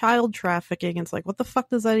child trafficking. It's like, what the fuck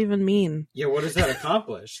does that even mean? Yeah, what does that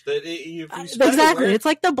accomplish? Exactly. It's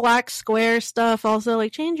like the black square stuff. Also,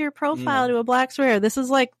 like, change your profile to a black square. This is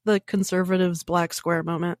like the conservatives' black square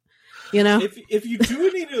moment. You know? If you do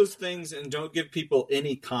any of those things and don't give people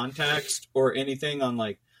any context or anything on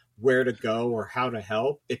like where to go or how to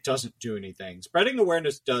help, it doesn't do anything. Spreading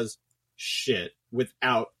awareness does shit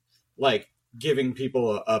without like giving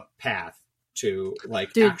people a path to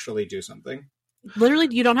like actually do something. Literally,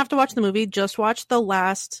 you don't have to watch the movie. Just watch the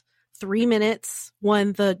last 3 minutes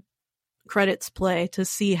when the credits play to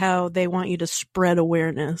see how they want you to spread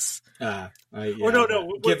awareness. No.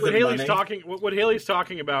 What Haley's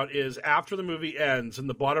talking about is after the movie ends, in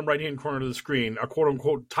the bottom right-hand corner of the screen, a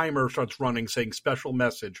quote-unquote timer starts running saying special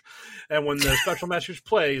message. And when the special message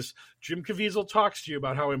plays, Jim Caviezel talks to you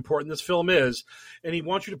about how important this film is, and he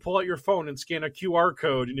wants you to pull out your phone and scan a QR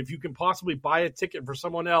code, and if you can possibly buy a ticket for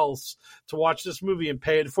someone else to watch this movie and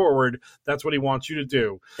pay it forward, that's what he wants you to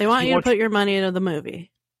do. They want you to put your money into the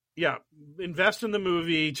movie. Yeah, invest in the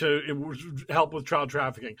movie to help with child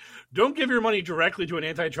trafficking. Don't give your money directly to an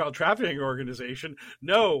anti-child trafficking organization.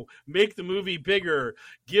 No, make the movie bigger.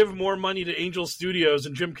 Give more money to Angel Studios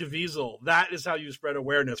and Jim Caviezel. That is how you spread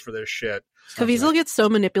awareness for this shit. Caviezel gets so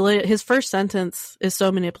manipulated. His first sentence is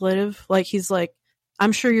so manipulative. Like, he's like,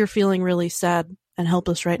 I'm sure you're feeling really sad and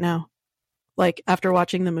helpless right now. Like, after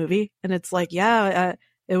watching the movie. And it's like, yeah,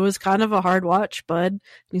 it was kind of a hard watch, bud. And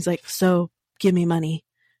he's like, so give me money.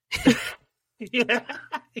 yeah,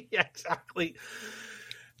 exactly.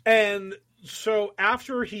 And so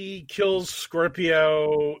after he kills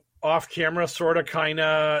Scorpio off camera, sort of, kind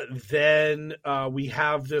of, then we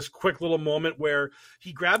have this quick little moment where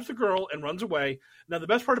he grabs the girl and runs away. Now, the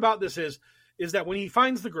best part about this is that when he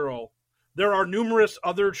finds the girl, there are numerous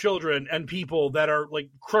other children and people that are like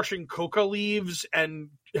crushing coca leaves and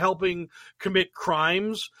helping commit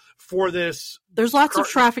crimes for this. There's lots of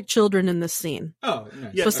trafficked children in this scene. Oh,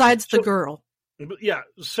 nice. Yeah, besides the girl. Yeah,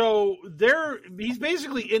 so he's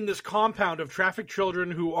basically in this compound of trafficked children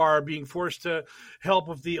who are being forced to help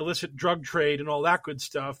with the illicit drug trade and all that good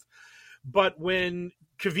stuff. But when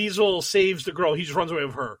Caviezel saves the girl, he just runs away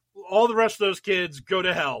with her. All the rest of those kids go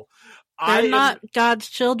to hell. They're not God's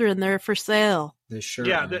children. They're for sale. They sure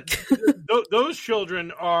are. Those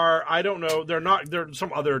children are, I don't know, they're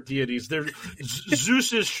some other deities.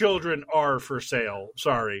 Zeus's children are for sale.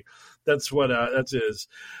 Sorry. That's what that is.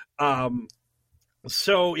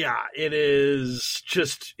 So yeah, it is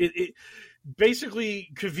just basically,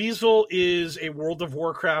 Caviezel is a World of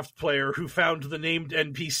Warcraft player who found the named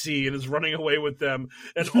NPC and is running away with them,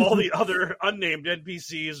 and all the other unnamed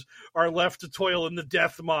NPCs are left to toil in the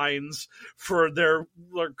death mines for their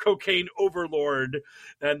cocaine overlord,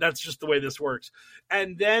 and that's just the way this works.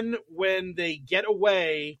 And then when they get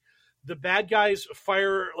away, the bad guys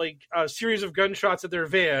fire like a series of gunshots at their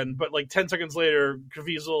van, but like 10 seconds later,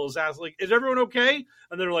 Caviezel is asked, like, is everyone okay?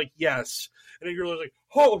 And they're like, yes. And then you're like,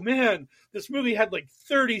 oh man, this movie had like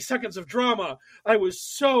 30 seconds of drama. I was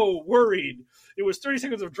so worried. It was 30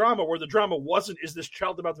 seconds of drama where the drama wasn't, is this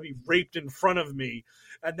child about to be raped in front of me?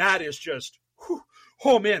 And that is just, whew,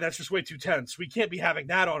 oh man, that's just way too tense. We can't be having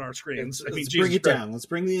that on our screens. Let's bring it down. Let's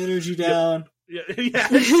bring the energy down. Yeah.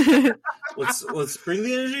 let's bring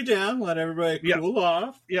the energy down. Let everybody cool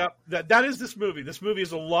off. Yeah, that is this movie. This movie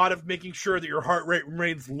is a lot of making sure that your heart rate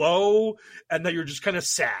remains low and that you're just kind of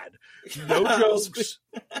sad. No jokes,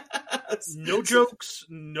 no jokes,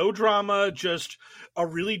 no drama. Just a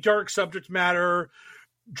really dark subject matter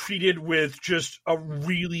treated with just a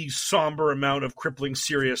really somber amount of crippling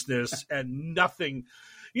seriousness and nothing.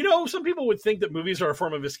 You know, some people would think that movies are a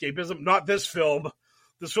form of escapism. Not this film.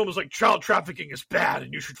 This film is like, child trafficking is bad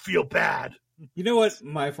and you should feel bad. You know what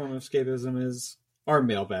my form of escapism is? Our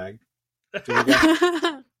mailbag.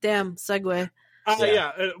 Damn, segue.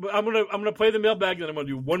 Yeah, I'm gonna play the mailbag, and then I'm gonna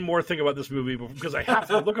do one more thing about this movie because I have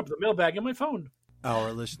to look up the mailbag on my phone.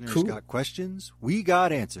 Our listeners got questions. We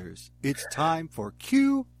got answers. It's time for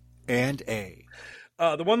Q&A.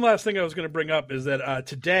 The one last thing I was going to bring up is that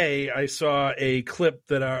today I saw a clip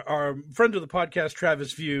that our friend of the podcast,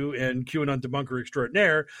 Travis View, and QAnon debunker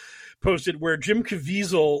extraordinaire, posted where Jim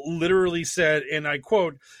Caviezel literally said, and I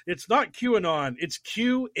quote, "It's not QAnon, it's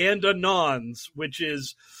Q and Anons," which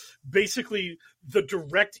is basically the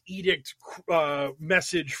direct edict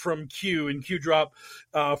message from Q in Q Drop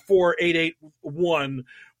 4881,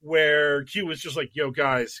 where Q was just like, "Yo,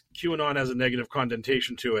 guys, QAnon has a negative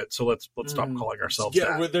connotation to it, so let's stop calling ourselves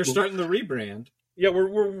that." Yeah, they're starting the rebrand. Yeah,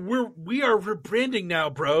 we are rebranding now,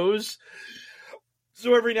 bros.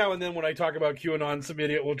 So every now and then when I talk about QAnon, some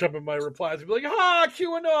idiot will jump in my replies and be like,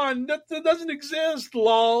 QAnon, that doesn't exist,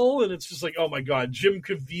 lol. And it's just like, oh my God, Jim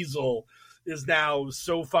Caviezel is now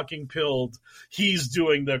so fucking pilled. He's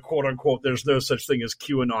doing the quote unquote, there's no such thing as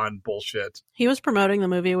QAnon bullshit. He was promoting the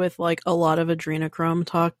movie with like a lot of adrenochrome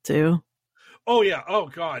talk too. Oh yeah. Oh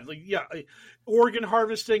God. Like, yeah. Organ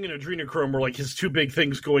harvesting and adrenochrome were like his two big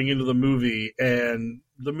things going into the movie. And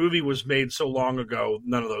the movie was made so long ago,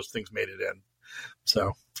 none of those things made it in.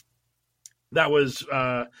 So that was,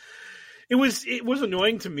 it was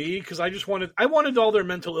annoying to me because I wanted all their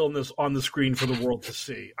mental illness on the screen for the world to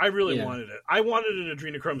see. I really wanted it. I wanted an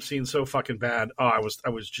adrenochrome scene so fucking bad. Oh,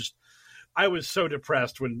 I was so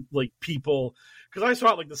depressed when like people, because I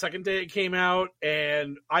saw it like the second day it came out,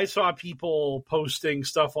 and I saw people posting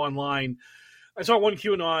stuff online. I saw one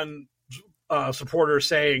QAnon supporter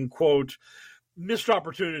saying, quote, "Missed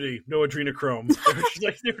opportunity, no adrenochrome."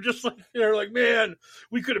 They're like, man,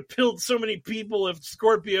 we could have killed so many people if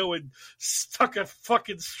Scorpio had stuck a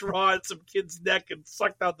fucking straw in some kid's neck and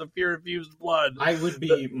sucked out the fear-infused blood. I would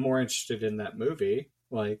be more interested in that movie.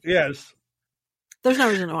 Like, yes. There's no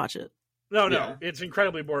reason to watch it. No, Yeah. it's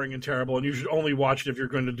incredibly boring and terrible, and you should only watch it if you're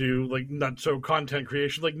going to do like not so content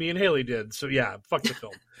creation like me and Haley did. So yeah, fuck the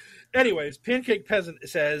film. Anyways, Pancake Peasant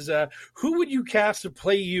says, who would you cast to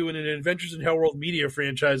play you in an Adventures in Hellworld media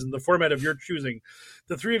franchise in the format of your choosing?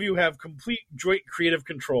 The three of you have complete joint creative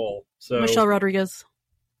control. So Michelle Rodriguez.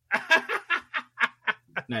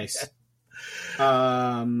 nice.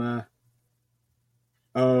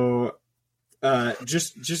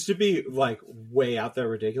 Just to be like way out there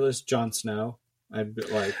ridiculous, Jon Snow. I'd be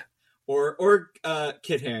like, or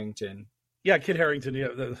Kit Harington. Yeah, Kit Harington.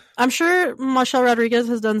 Yeah, I'm sure Michelle Rodriguez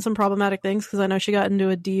has done some problematic things because I know she got into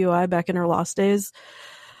a DUI back in her Lost days.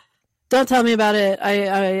 Don't tell me about it.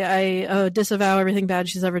 I disavow everything bad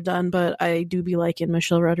she's ever done, but I do be liking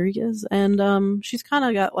Michelle Rodriguez, and she's kind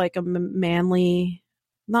of got like a manly,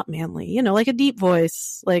 not manly, like a deep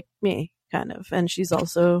voice, like me, kind of, and she's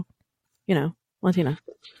also, Latina.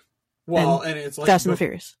 Well, and it's like Fast and the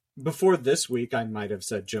Furious. Before this week, I might have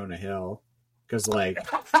said Jonah Hill because, like,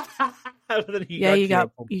 you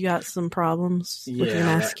got some problems with your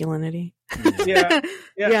masculinity. Yeah.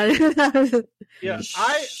 Yeah.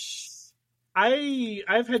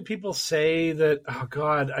 I've had people say that. Oh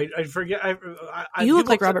God, I forget. You look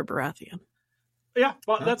like Robert Baratheon. Yeah,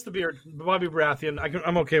 well, that's the beard, Bobby Baratheon.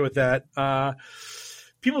 I'm okay with that.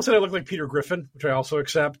 People said I look like Peter Griffin, which I also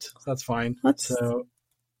accept. That's fine. So,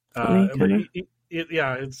 funny, you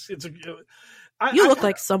look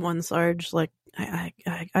like someone, Sarge. Like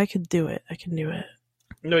I could do it. I can do it.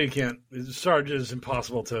 No, you can't. Sarge is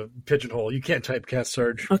impossible to pigeonhole. You can't typecast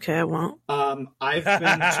Sarge. Okay, I won't. I've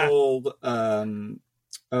been told. Young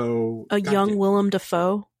Willem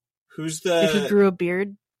Dafoe. Who's the? If he grew a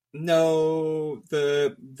beard. No,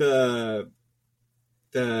 the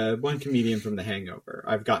one comedian from The Hangover.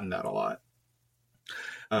 I've gotten that a lot.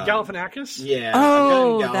 Galifianakis? Yeah.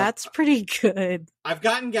 Oh, that's pretty good. I've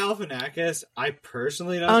gotten Galifianakis. I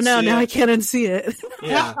personally don't see it. Oh, no, now it. I can't unsee it.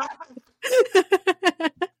 Yeah.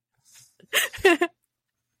 I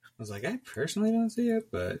was like, I personally don't see it,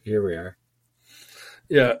 but here we are.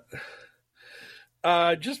 Yeah.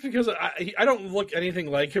 Just because I don't look anything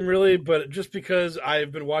like him really, but just because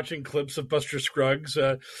I've been watching clips of Buster Scruggs,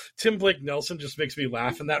 Tim Blake Nelson just makes me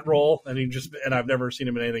laugh in that role, and I've never seen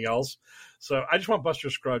him in anything else. So I just want Buster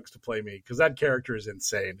Scruggs to play me because that character is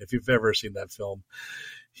insane. If you've ever seen that film,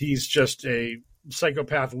 he's just a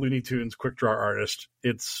psychopath Looney Tunes quick draw artist.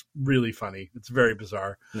 It's really funny. It's very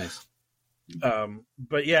bizarre. Nice.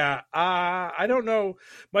 But yeah, I don't know.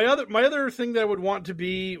 My other thing that I would want to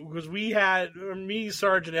be, because me,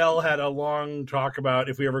 Sarge, and Elle had a long talk about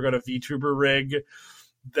if we ever got a VTuber rig,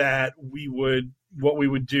 what we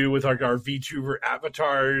would do with our VTuber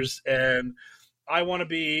avatars, and I want to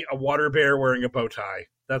be a water bear wearing a bow tie.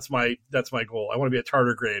 That's my goal. I want to be a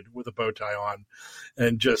tardigrade with a bow tie on,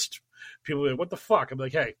 and just people are like, what the fuck? I'm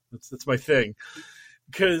like, hey, that's my thing,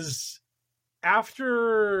 because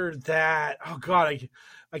after that, oh God,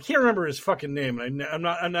 I can't remember his fucking name. I'm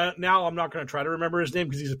not going to try to remember his name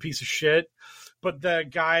because he's a piece of shit. But the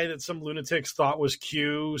guy that some lunatics thought was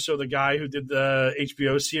Q, so the guy who did the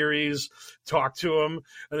HBO series talked to him,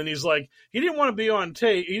 and then he's like, he didn't want to be on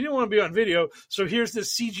tape, he didn't want to be on video, so here's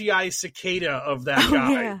this CGI cicada of that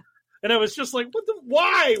guy. Yeah. And I was just like,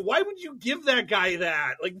 why? Why would you give that guy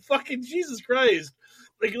that? Like, fucking Jesus Christ.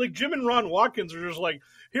 Like Jim and Ron Watkins are just like,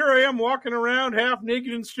 here I am walking around half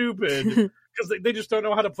naked and stupid because they just don't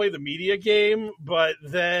know how to play the media game. But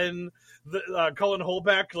then Cullen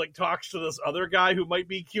Holbeck like talks to this other guy who might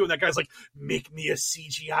be Q, and that guy's like, "Make me a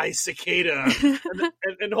CGI cicada,"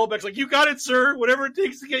 and Holbeck's like, "You got it, sir. Whatever it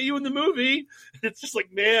takes to get you in the movie." And it's just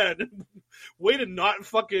like, man, way to not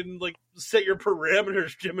fucking like set your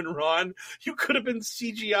parameters, Jim and Ron. You could have been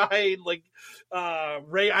CGI like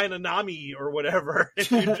Rei Ayanami or whatever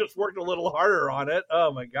if you just worked a little harder on it.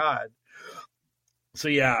 Oh my god. So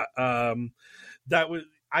yeah, that was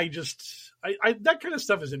I that kind of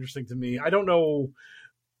stuff is interesting to me. I don't know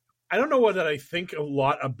whether I think a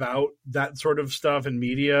lot about that sort of stuff in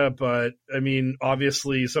media, but I mean,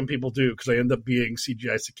 obviously some people do because I end up being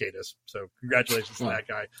CGI cicadas. So congratulations to that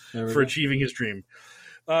guy for achieving his dream.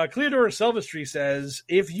 Cleodora Selvestry says,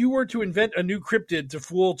 if you were to invent a new cryptid to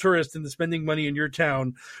fool tourists into spending money in your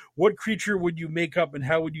town, what creature would you make up and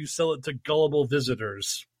how would you sell it to gullible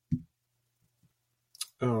visitors?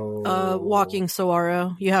 Walking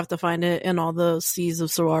saguaro. You have to find it in all the seas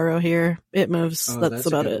of saguaro here. It moves. That's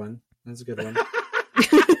about it. That's a good one.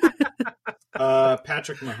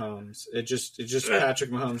 Patrick Mahomes. It just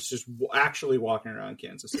Patrick Mahomes just actually walking around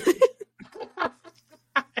Kansas City.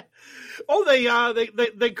 Oh, they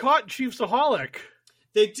caught Chiefsaholic.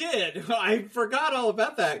 They did. I forgot all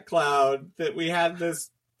about that, Cloud. That we had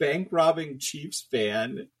this bank robbing Chiefs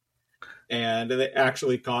fan, and they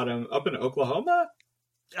actually caught him up in Oklahoma.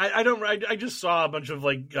 I just saw a bunch of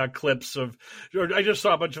like clips of, or I just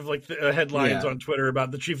saw a bunch of like headlines on Twitter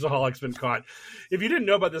about the Chiefsaholic's been caught. If you didn't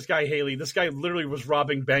know about this guy, Haley, this guy literally was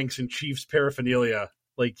robbing banks in Chiefs paraphernalia.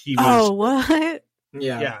 Like he was. Oh, what?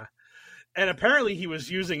 Yeah. And apparently he was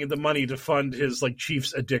using the money to fund his like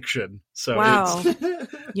Chiefs addiction. So wow.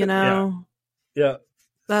 You know. Yeah.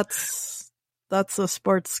 That's a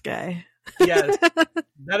sports guy. Yeah,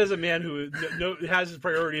 that is a man who has his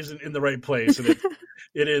priorities in the right place, and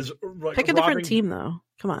it is like pick a different team though.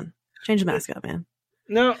 Come on, change the mascot, man.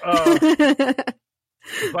 No,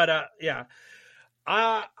 but yeah,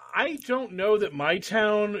 I don't know that my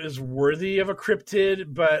town is worthy of a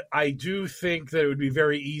cryptid, but I do think that it would be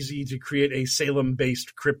very easy to create a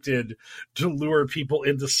Salem-based cryptid to lure people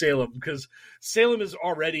into Salem, because Salem is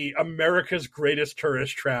already America's greatest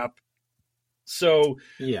tourist trap. So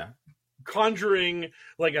yeah. Conjuring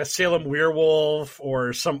like a Salem werewolf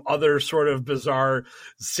or some other sort of bizarre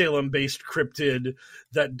Salem-based cryptid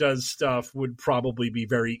that does stuff would probably be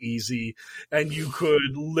very easy, and you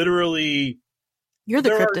could literally. You're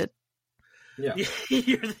the cryptid.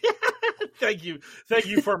 Thank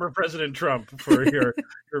you, former President Trump, for your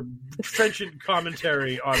trenchant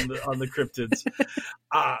commentary on the cryptids.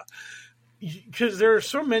 Because there are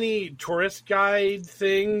so many tourist guide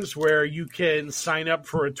things where you can sign up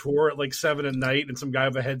for a tour at like 7 at night, and some guy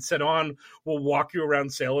with a headset on will walk you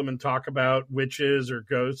around Salem and talk about witches or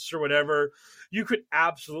ghosts or whatever. You could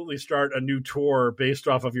absolutely start a new tour based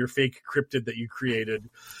off of your fake cryptid that you created,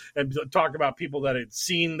 and talk about people that had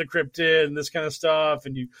seen the cryptid and this kind of stuff.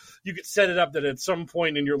 And you could set it up that at some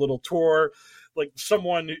point in your little tour, like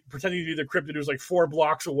someone pretending to be the cryptid who's like 4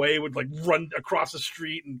 blocks away would like run across the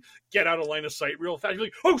street and get out of line of sight real fast. You're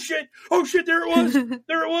like, oh shit, there it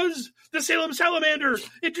was, the Salem salamander.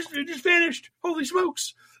 It just vanished. Holy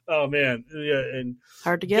smokes. Oh man. Yeah. And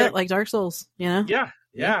hard to get, like Dark Souls, you know?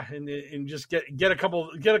 Yeah. And just get a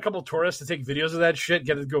couple tourists to take videos of that shit,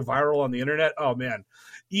 get it to go viral on the internet. Oh man.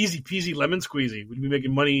 Easy peasy lemon squeezy. We'd be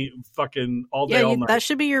making money fucking all day, all night. That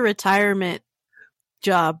should be your retirement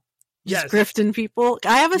job. Just grifting people.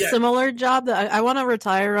 I have a similar job that I want to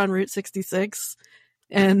retire on Route 66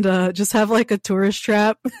 and just have like a tourist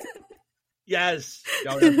trap. Yes.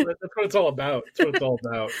 That's what it's all about.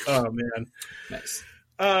 Oh, man. Nice.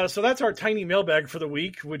 So that's our tiny mailbag for the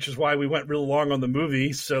week, which is why we went real long on the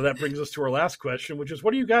movie. So that brings us to our last question, which is,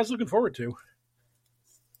 what are you guys looking forward to?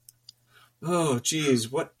 Oh,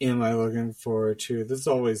 geez. What am I looking forward to? This is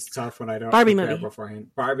always tough when I don't Barbie movie beforehand.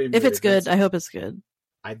 If it's good, I hope it's good.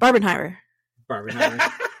 Barbenheimer.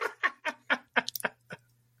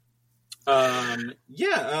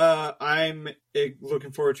 I'm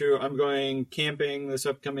looking forward to. I'm going camping this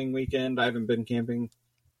upcoming weekend. I haven't been camping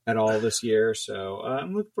at all this year, so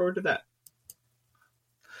I'm looking forward to that.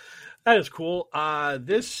 That is cool.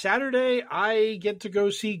 This Saturday, I get to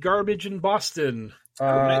go see Garbage in Boston.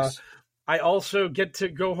 Nice. I also get to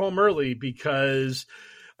go home early because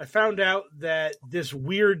I found out that this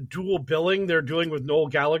weird dual billing they're doing with Noel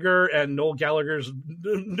Gallagher and Noel Gallagher's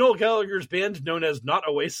band known as Not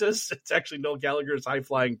Oasis. It's actually Noel Gallagher's High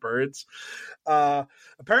Flying Birds.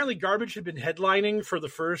 Apparently Garbage had been headlining for the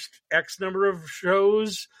first X number of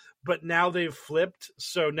shows, but now they've flipped.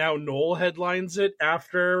 So now Noel headlines it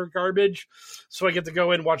after Garbage. So I get to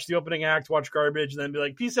go in, watch the opening act, watch Garbage, and then be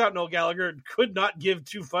like, peace out, Noel Gallagher. Could not give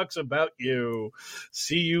two fucks about you.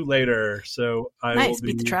 See you later. So I will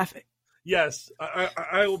beat the traffic. Yes,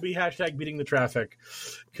 I will be hashtag beating the traffic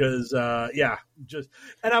because, and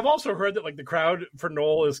I've also heard that like the crowd for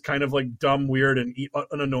Noel is kind of like dumb, weird, and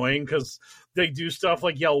annoying because they do stuff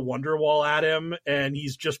like yell Wonderwall at him and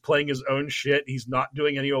he's just playing his own shit. He's not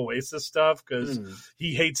doing any Oasis stuff because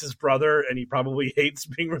he hates his brother and he probably hates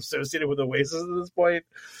being associated with Oasis at this point.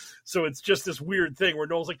 So it's just this weird thing where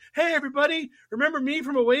Noel's like, hey, everybody, remember me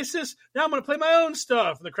from Oasis? Now I'm going to play my own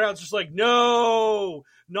stuff. And the crowd's just like, no,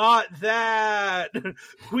 not that.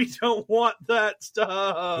 We don't want that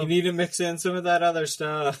stuff. You need to mix in some of that other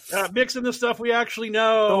stuff. Mix in the stuff we actually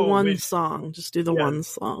know. The one song. Just do the one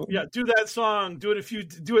song. Yeah, do that song. Do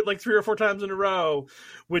it like 3 or 4 times in a row,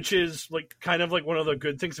 which is like kind of like one of the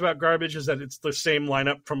good things about Garbage is that it's the same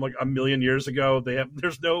lineup from like a million years ago. They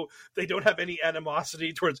don't have any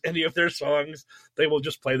animosity towards any of their songs. They will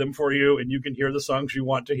just play them for you and you can hear the songs you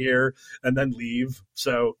want to hear and then leave.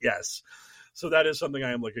 So yes. So that is something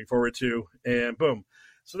I am looking forward to. And boom.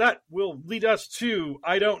 So that will lead us to,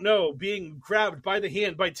 I don't know, being grabbed by the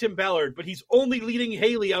hand by Tim Ballard, but he's only leading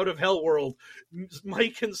Haley out of HellwQrld.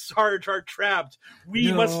 Mike and Sarge are trapped.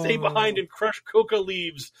 We must stay behind and crush coca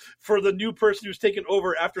leaves for the new person who's taken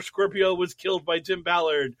over after Scorpio was killed by Tim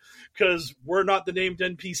Ballard, because we're not the named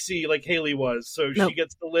NPC like Haley was, so she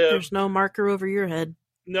gets to live. There's no marker over your head.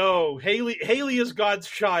 No, Haley is God's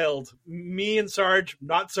child. Me and Sarge,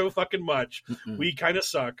 not so fucking much. Mm-mm. We kind of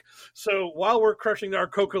suck. So while we're crushing our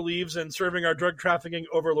coca leaves and serving our drug trafficking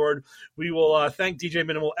overlord, we will thank DJ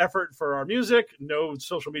Minimal Effort for our music. No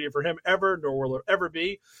social media for him ever, nor will there ever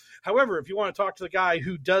be. However, if you want to talk to the guy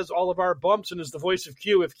who does all of our bumps and is the voice of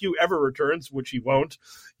Q, if Q ever returns, which he won't,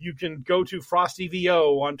 you can go to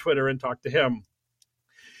FrostyVO on Twitter and talk to him.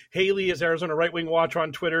 Haley is Arizona Right Wing Watch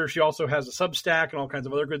on Twitter. She also has a Substack and all kinds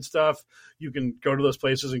of other good stuff. You can go to those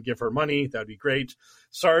places and give her money. That'd be great.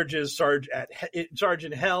 Sarge is Sarge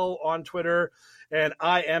in Hell on Twitter, and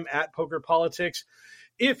I am at Poker Politics.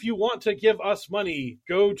 If you want to give us money,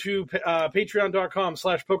 go to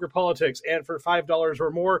patreon.com/pokerpolitics. And for $5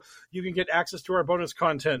 or more, you can get access to our bonus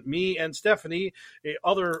content. Me and Stephanie, a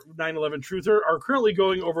other 9/11 truther, are currently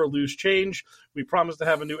going over Loose Change. We promise to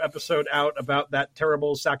have a new episode out about that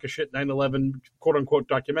terrible sack of shit 9/11 quote-unquote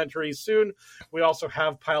documentary soon. We also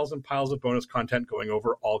have piles and piles of bonus content going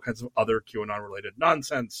over all kinds of other QAnon-related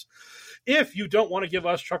nonsense. If you don't want to give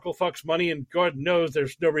us Chucklefucks money, and God knows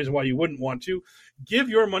there's no reason why you wouldn't want to,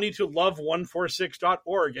 give your money to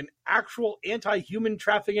love146.org, an actual anti-human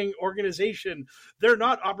trafficking organization. They're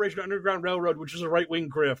not Operation Underground Railroad, which is a right-wing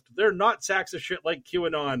grift. They're not sacks of shit like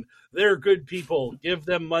QAnon. They're good people. Give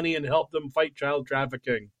them money and help them fight child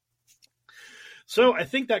trafficking. So I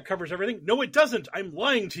think that covers everything. No, it doesn't. I'm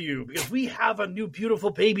lying to you because we have a new beautiful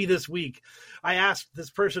baby this week. I asked this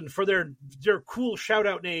person for their cool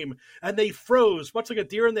shout-out name, and they froze, much like a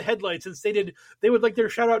deer in the headlights, and stated they would like their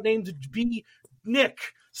shout-out name to be Nick.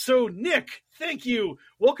 So, Nick, thank you.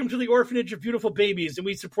 Welcome to the Orphanage of Beautiful Babies, and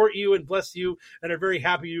we support you and bless you and are very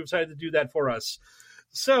happy you decided to do that for us.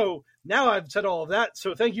 So, now I've said all of that,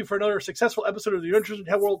 so thank you for another successful episode of the Adventures in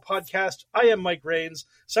HellwQrld podcast. I am Mike Rains,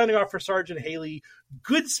 signing off for Sarge and Haley.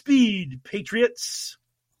 Good speed, Patriots.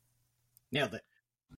 Nailed it.